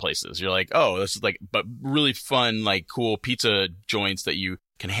pizza places. You're like, oh, this is like, but really fun, like cool pizza joints that you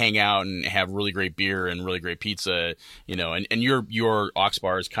can hang out and have really great beer and really great pizza, and your Ox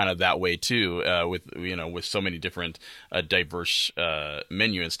Bar is kind of that way too, with so many different diverse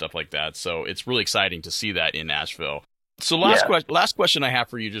menu and stuff like that. So it's really exciting to see that in Asheville. So last question I have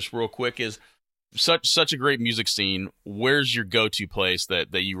for you, just real quick, is such a great music scene. Where's your go-to place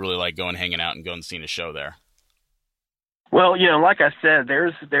that you really like going, hanging out, and going and seeing a show there? Well, like I said,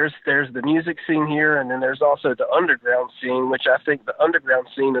 there's the music scene here, and then there's also the underground scene, which I think the underground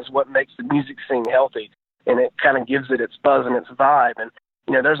scene is what makes the music scene healthy, and it kind of gives it its buzz and its vibe. And,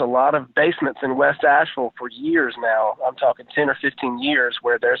 there's a lot of basements in West Asheville for years now. I'm talking 10 or 15 years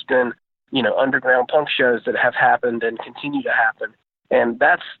where there's been, underground punk shows that have happened and continue to happen. And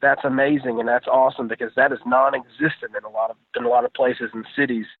that's amazing, and that's awesome because that is non-existent in a lot of places and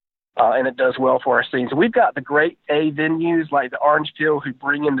cities. And it does well for our scenes. We've got the great A venues like the Orange Peel who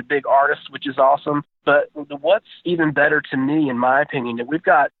bring in the big artists, which is awesome. But what's even better to me, in my opinion, that we've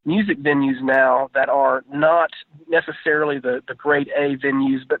got music venues now that are not necessarily the great A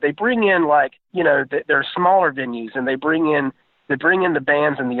venues, but they bring in they're smaller venues, and they bring in the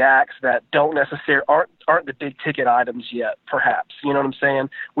bands and the acts that don't necessarily aren't the big ticket items yet, perhaps. You know what I'm saying?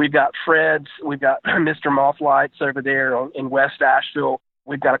 We've got Fred's, we've got Mr. Mothlights over there in West Asheville.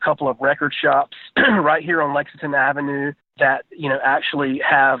 We've got a couple of record shops right here on Lexington Avenue that, actually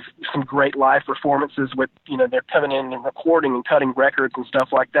have some great live performances with, they're coming in and recording and cutting records and stuff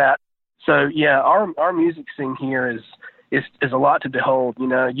like that. So, yeah, our music scene here is a lot to behold,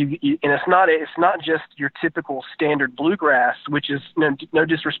 and it's not just your typical standard bluegrass, which is no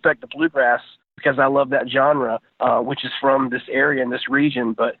disrespect to bluegrass, because I love that genre, which is from this area and this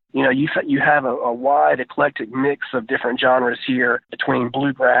region. But, you have a wide eclectic mix of different genres here between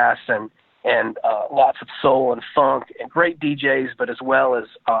bluegrass and lots of soul and funk and great DJs, but as well as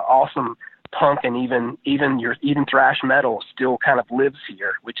awesome punk and even thrash metal still kind of lives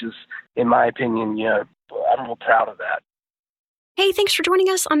here, which is, in my opinion, I'm real proud of that. Hey, thanks for joining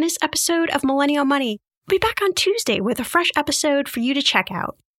us on this episode of Millennial Money. We'll be back on Tuesday with a fresh episode for you to check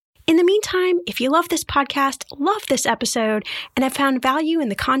out. In the meantime, if you love this podcast, love this episode, and have found value in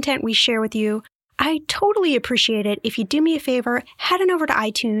the content we share with you, I totally appreciate it if you do me a favor, head on over to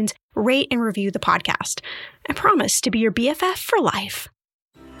iTunes, rate and review the podcast. I promise to be your BFF for life.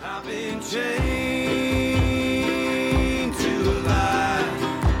 I've been chained to a lie.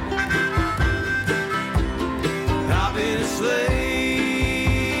 I've been a slave.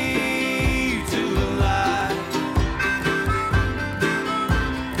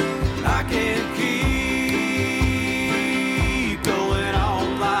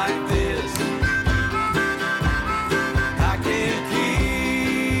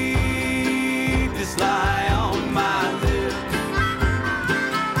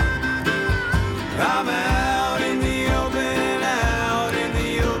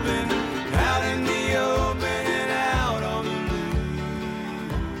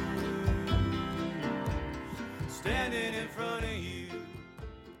 Standing in front of